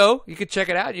you can go. You can check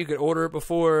it out. You could order it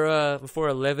before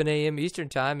 11 a.m. Eastern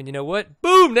time, and you know what?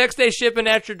 Boom! Next day shipping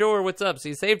at your door. What's up? So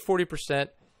you saved 40%.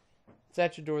 It's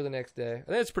at your door the next day. I think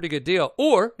that's a pretty good deal.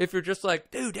 Or if you're just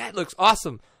like, dude, that looks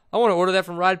awesome. I want to order that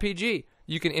from Ride PG.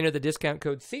 You can enter the discount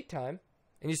code SEATTIME,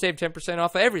 and you save 10%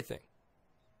 off of everything.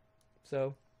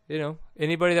 So, you know,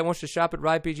 anybody that wants to shop at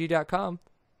ridepg.com,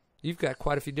 you've got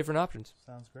quite a few different options.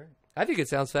 Sounds great. I think it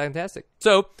sounds fantastic.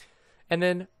 So, and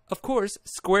then, of course,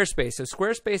 Squarespace. So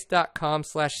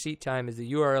squarespace.com/seattime is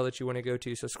the URL that you want to go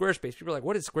to. So Squarespace, people are like,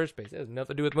 what is Squarespace? It has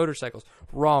nothing to do with motorcycles.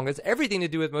 Wrong. It's everything to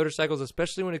do with motorcycles,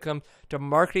 especially when it comes to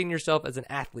marketing yourself as an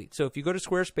athlete. So if you go to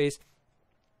Squarespace,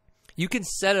 you can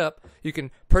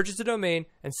purchase a domain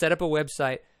and set up a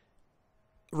website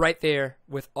right there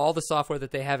with all the software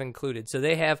that they have included. So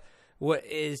they have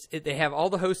they have all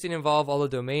the hosting involved, all the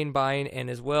domain buying, and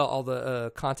as well all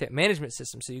the content management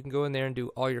systems. So you can go in there and do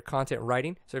all your content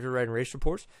writing. So if you're writing race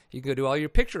reports, you can go do all your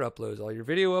picture uploads, all your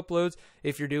video uploads.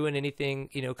 If you're doing anything,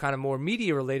 you know, kind of more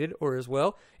media related, or as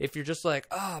well, if you're just like,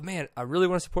 oh man, I really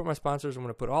want to support my sponsors, I'm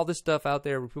going to put all this stuff out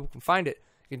there where people can find it.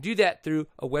 You can do that through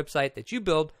a website that you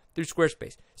build through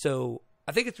Squarespace. So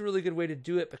I think it's a really good way to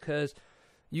do it because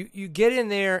you get in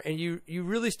there and you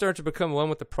really start to become one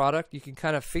with the product. You can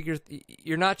kind of figure,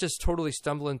 you're not just totally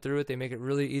stumbling through it. They make it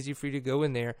really easy for you to go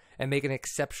in there and make an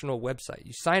exceptional website.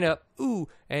 You sign up,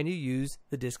 and you use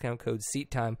the discount code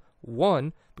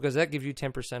SEATTIME1 because that gives you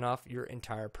 10% off your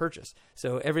entire purchase.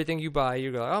 So everything you buy,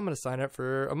 you go, I'm going to sign up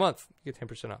for a month. You get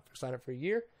 10% off. Sign up for a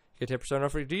year, you get 10%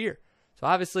 off for the year. So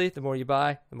obviously, the more you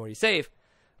buy, the more you save.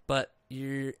 But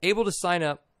you're able to sign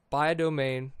up, buy a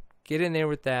domain, get in there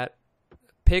with that,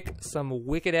 pick some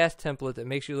wicked-ass template that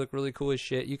makes you look really cool as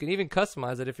shit. You can even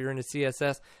customize it if you're into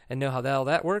CSS and know how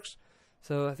that works.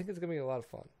 So I think it's going to be a lot of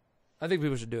fun. I think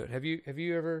people should do it. Have you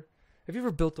ever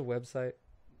built a website?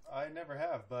 I never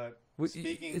have, but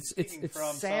speaking it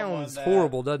from sounds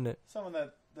horrible, doesn't it? Someone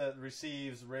that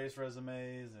receives race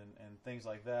resumes and things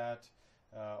like that,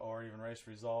 or even race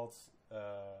results.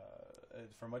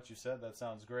 From what you said, that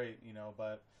sounds great, you know,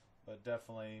 but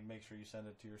definitely make sure you send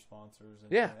it to your sponsors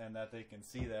and that they can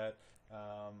see that.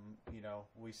 You know,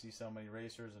 we see so many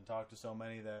racers and talk to so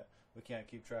many that we can't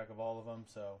keep track of all of them.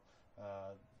 So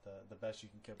the best you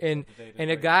can keep up to date.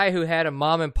 And a guy who had a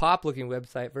mom and pop looking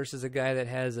website versus a guy that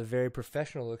has a very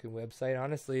professional looking website,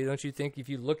 honestly, don't you think if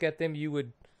you look at them, you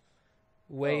would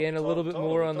weigh in a little bit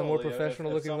more on the more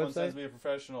professional looking website? If someone sends me a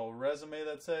professional resume,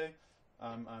 let's say,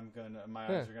 my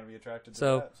eyes are gonna be attracted to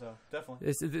that. So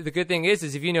definitely. The good thing is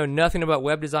if you know nothing about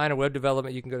web design or web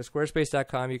development, you can go to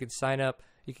squarespace.com. You can sign up.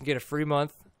 You can get a free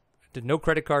month. No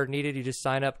credit card needed. You just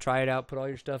sign up, try it out, put all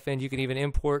your stuff in. You can even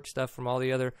import stuff from all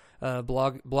the other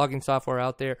blogging software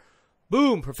out there.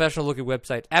 Boom! Professional looking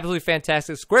website. Absolutely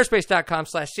fantastic.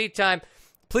 Squarespace.com/seattime.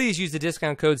 Please use the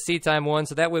discount code SEATTIME1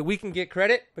 so that way we can get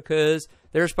credit because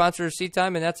they're a sponsor of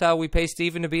SEATTIME, and that's how we pay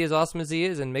Steven to be as awesome as he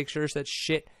is and make sure that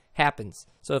shit happens.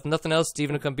 So if nothing else,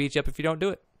 Steven will come beat you up if you don't do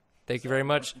it. Thank you very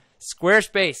much,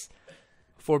 Squarespace,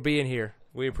 for being here.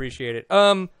 We appreciate it.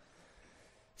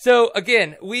 So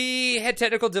again, we had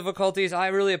technical difficulties. I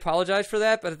really apologize for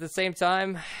that, but at the same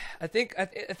time, I think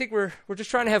we're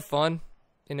just trying to have fun.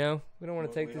 You know, we don't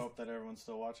want to take this. We hope that everyone's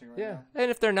still watching right now.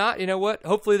 And if they're not, you know what?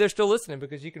 Hopefully they're still listening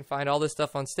because you can find all this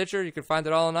stuff on Stitcher. You can find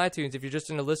it all on iTunes if you're just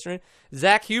into listening.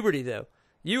 Zack Huberty, though.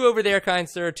 You over there, kind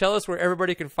sir, tell us where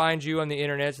everybody can find you on the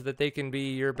internet so that they can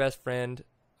be your best friend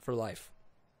for life.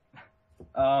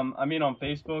 I mean, on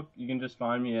Facebook, you can just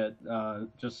find me at,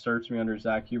 just search me under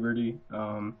Zack Huberty.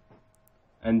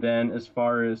 And then as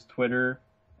far as Twitter,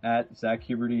 at Zack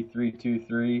Huberty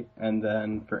 323, and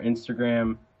then for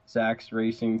Instagram, Zack's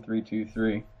Racing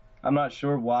 323. I'm not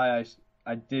sure why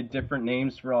I did different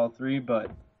names for all three,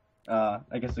 but I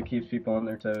guess it keeps people on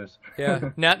their toes.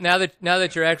 Yeah. Now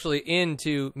that you're actually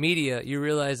into media, you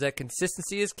realize that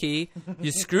consistency is key.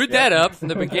 You screwed that up from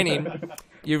the beginning.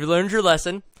 You've learned your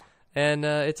lesson, and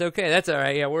it's okay. That's all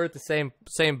right. Yeah, we're at the same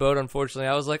boat, unfortunately.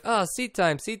 I was like, seat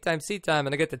time,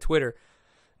 and I get to Twitter.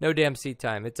 No damn seat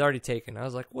time. It's already taken. I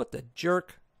was like, what the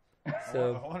jerk?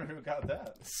 So I wonder who got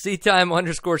that.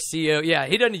 seattime_CO. Yeah,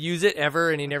 he doesn't use it ever,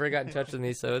 and he never got in touch with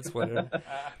me, so it's whatever.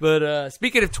 But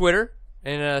speaking of Twitter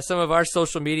and some of our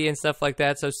social media and stuff like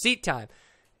that, so Seat Time.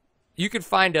 You can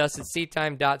find us at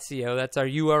seattime.co. That's our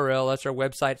URL. That's our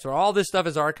website. So all this stuff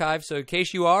is archived. So in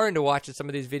case you are into watching some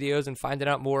of these videos and finding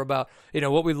out more about, you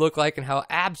know, what we look like and how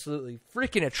absolutely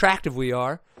freaking attractive we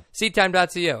are,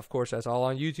 seattime.co. Of course, that's all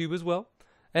on YouTube as well.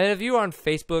 And if you're on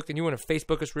Facebook and you want to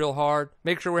Facebook us real hard,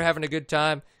 make sure we're having a good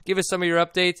time. Give us some of your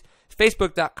updates.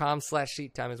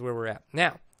 Facebook.com/SeatTime is where we're at.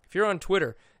 Now, if you're on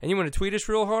Twitter and you want to tweet us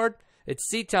real hard,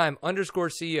 it's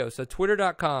SeatTime_CO. So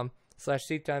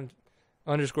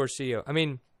Twitter.com/SeatTime_CO. I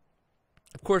mean,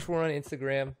 of course, we're on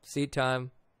Instagram, SeatTime.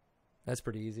 That's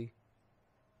pretty easy.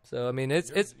 So, I mean,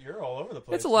 you're all over the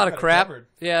place. It's a lot of crap.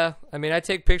 Yeah. I mean, I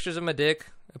take pictures of my dick.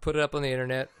 I put it up on the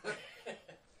internet.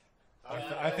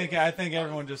 I think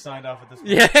everyone just signed off at this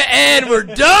point. Yeah, and we're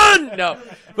done. No,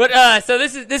 but so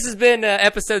this has been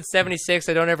episode 76.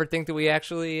 I don't ever think that we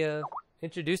actually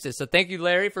introduced this. So thank you,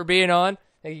 Larry, for being on.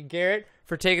 Thank you, Garrett,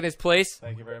 for taking his place.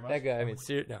 Thank you very much. That guy. I mean,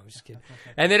 no, I'm just kidding.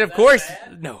 And then of course,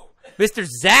 Mr.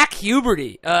 Zack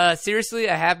Huberty. Seriously,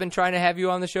 I have been trying to have you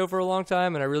on the show for a long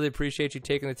time, and I really appreciate you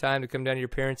taking the time to come down to your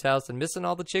parents' house and missing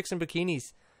all the chicks in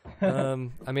bikinis.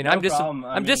 I mean, I'm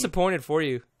disappointed for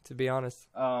you, to be honest.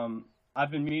 I've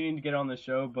been meaning to get on the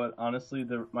show, but honestly,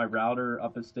 my router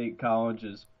up at State College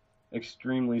is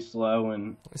extremely slow,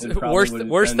 and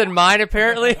worse than mine,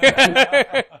 apparently.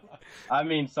 I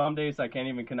mean, some days I can't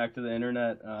even connect to the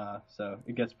internet, so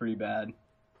it gets pretty bad.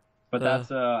 But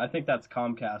that's I think that's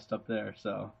Comcast up there.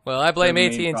 So well, I blame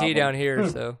AT&T down here.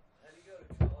 So.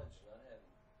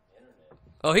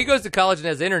 Oh, he goes to college and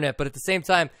has internet, but at the same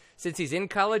time, since he's in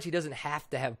college, he doesn't have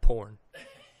to have porn.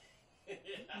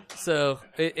 So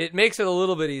it makes it a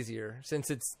little bit easier since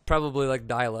it's probably like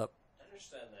dial-up. I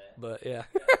understand that. But yeah.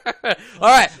 All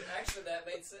right. Actually, that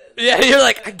made sense. Yeah, you're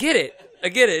like, I get it.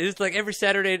 It's like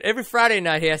every Friday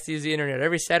night he has to use the internet.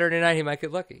 Every Saturday night he might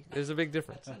get lucky. There's a big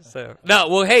difference. So no,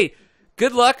 well, hey,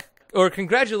 good luck or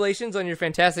congratulations on your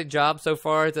fantastic job so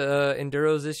far at the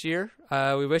Enduros this year.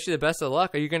 We wish you the best of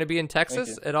luck. Are you going to be in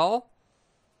Texas at all?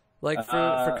 Like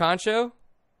for Concho?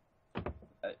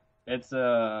 It's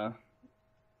a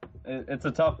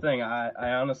tough thing.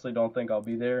 I honestly don't think I'll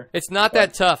be there. It's not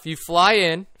that tough. You fly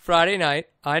in Friday night.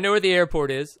 I know where the airport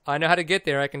is. I know how to get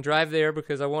there. I can drive there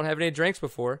because I won't have any drinks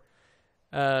before.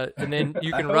 And then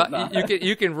you can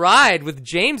you can ride with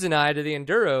James and I to the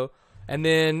Enduro, and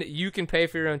then you can pay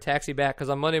for your own taxi back because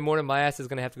on Monday morning my ass is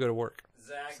going to have to go to work.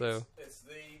 Zach, so it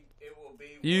will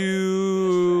be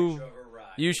you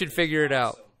should figure it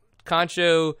out.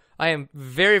 Concho, I am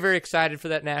very, very excited for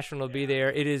that national to be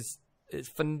there. It's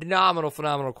phenomenal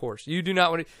course. You do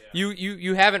not want to.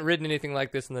 You haven't ridden anything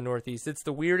like this in the Northeast. It's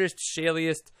the weirdest,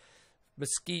 shaliest,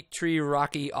 mesquite tree,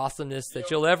 rocky awesomeness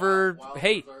that you'll ever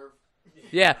hate.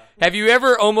 Yeah. Have you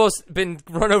ever almost been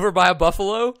run over by a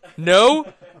buffalo?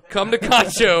 No. Come to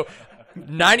Concho.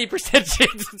 90%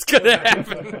 chance it's gonna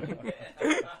happen.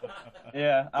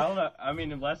 Yeah, I don't know. I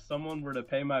mean, unless someone were to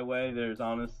pay my way, there's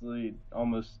honestly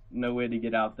almost no way to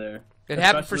get out there. It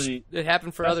happened for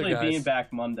other guys. Especially being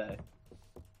back Monday.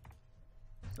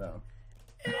 So.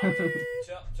 Tell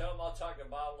them I'll talk to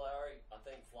Bob Larry. I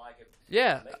think Fly could.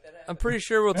 Yeah, make that happen. I'm pretty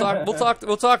sure we'll talk.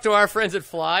 We'll talk to our friends at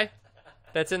Fly.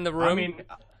 That's in the room. I mean,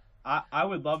 I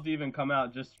would love to even come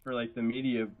out just for like the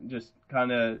media, just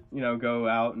kind of go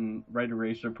out and write a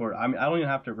race report. I mean, I don't even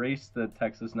have to race the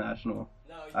Texas National.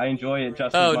 No, I enjoy it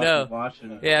just as much as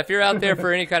watching it. Yeah, if you're out there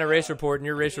for any kind of race reporting,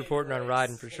 you're race reporting on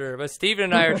riding for sure. But Steven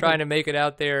and I are trying to make it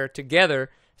out there together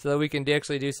so that we can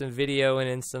actually do some video and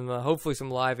then some hopefully some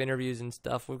live interviews and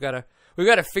stuff. We've got to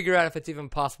figure out if it's even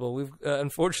possible. We've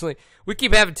unfortunately we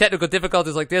keep having technical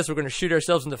difficulties like this. We're going to shoot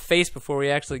ourselves in the face before we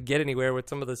actually get anywhere with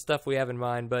some of the stuff we have in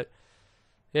mind. But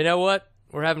you know what?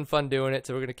 We're having fun doing it,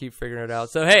 so we're going to keep figuring it out.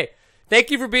 So hey,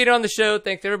 thank you for being on the show.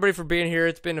 Thanks everybody for being here.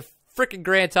 It's been a freaking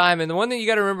grand time. And the one thing you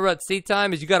got to remember about Seat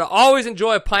Time is you got to always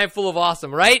enjoy a pint full of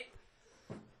awesome, right?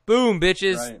 Boom,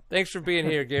 bitches. Right. Thanks for being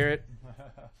here, Garrett.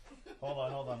 Hold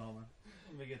on.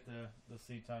 Let me get the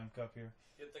Seat Time cup here.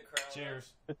 Get the crown.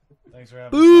 Cheers. Thanks for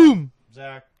having me. Boom.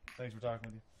 Zach, thanks for talking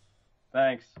with you.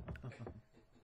 Thanks.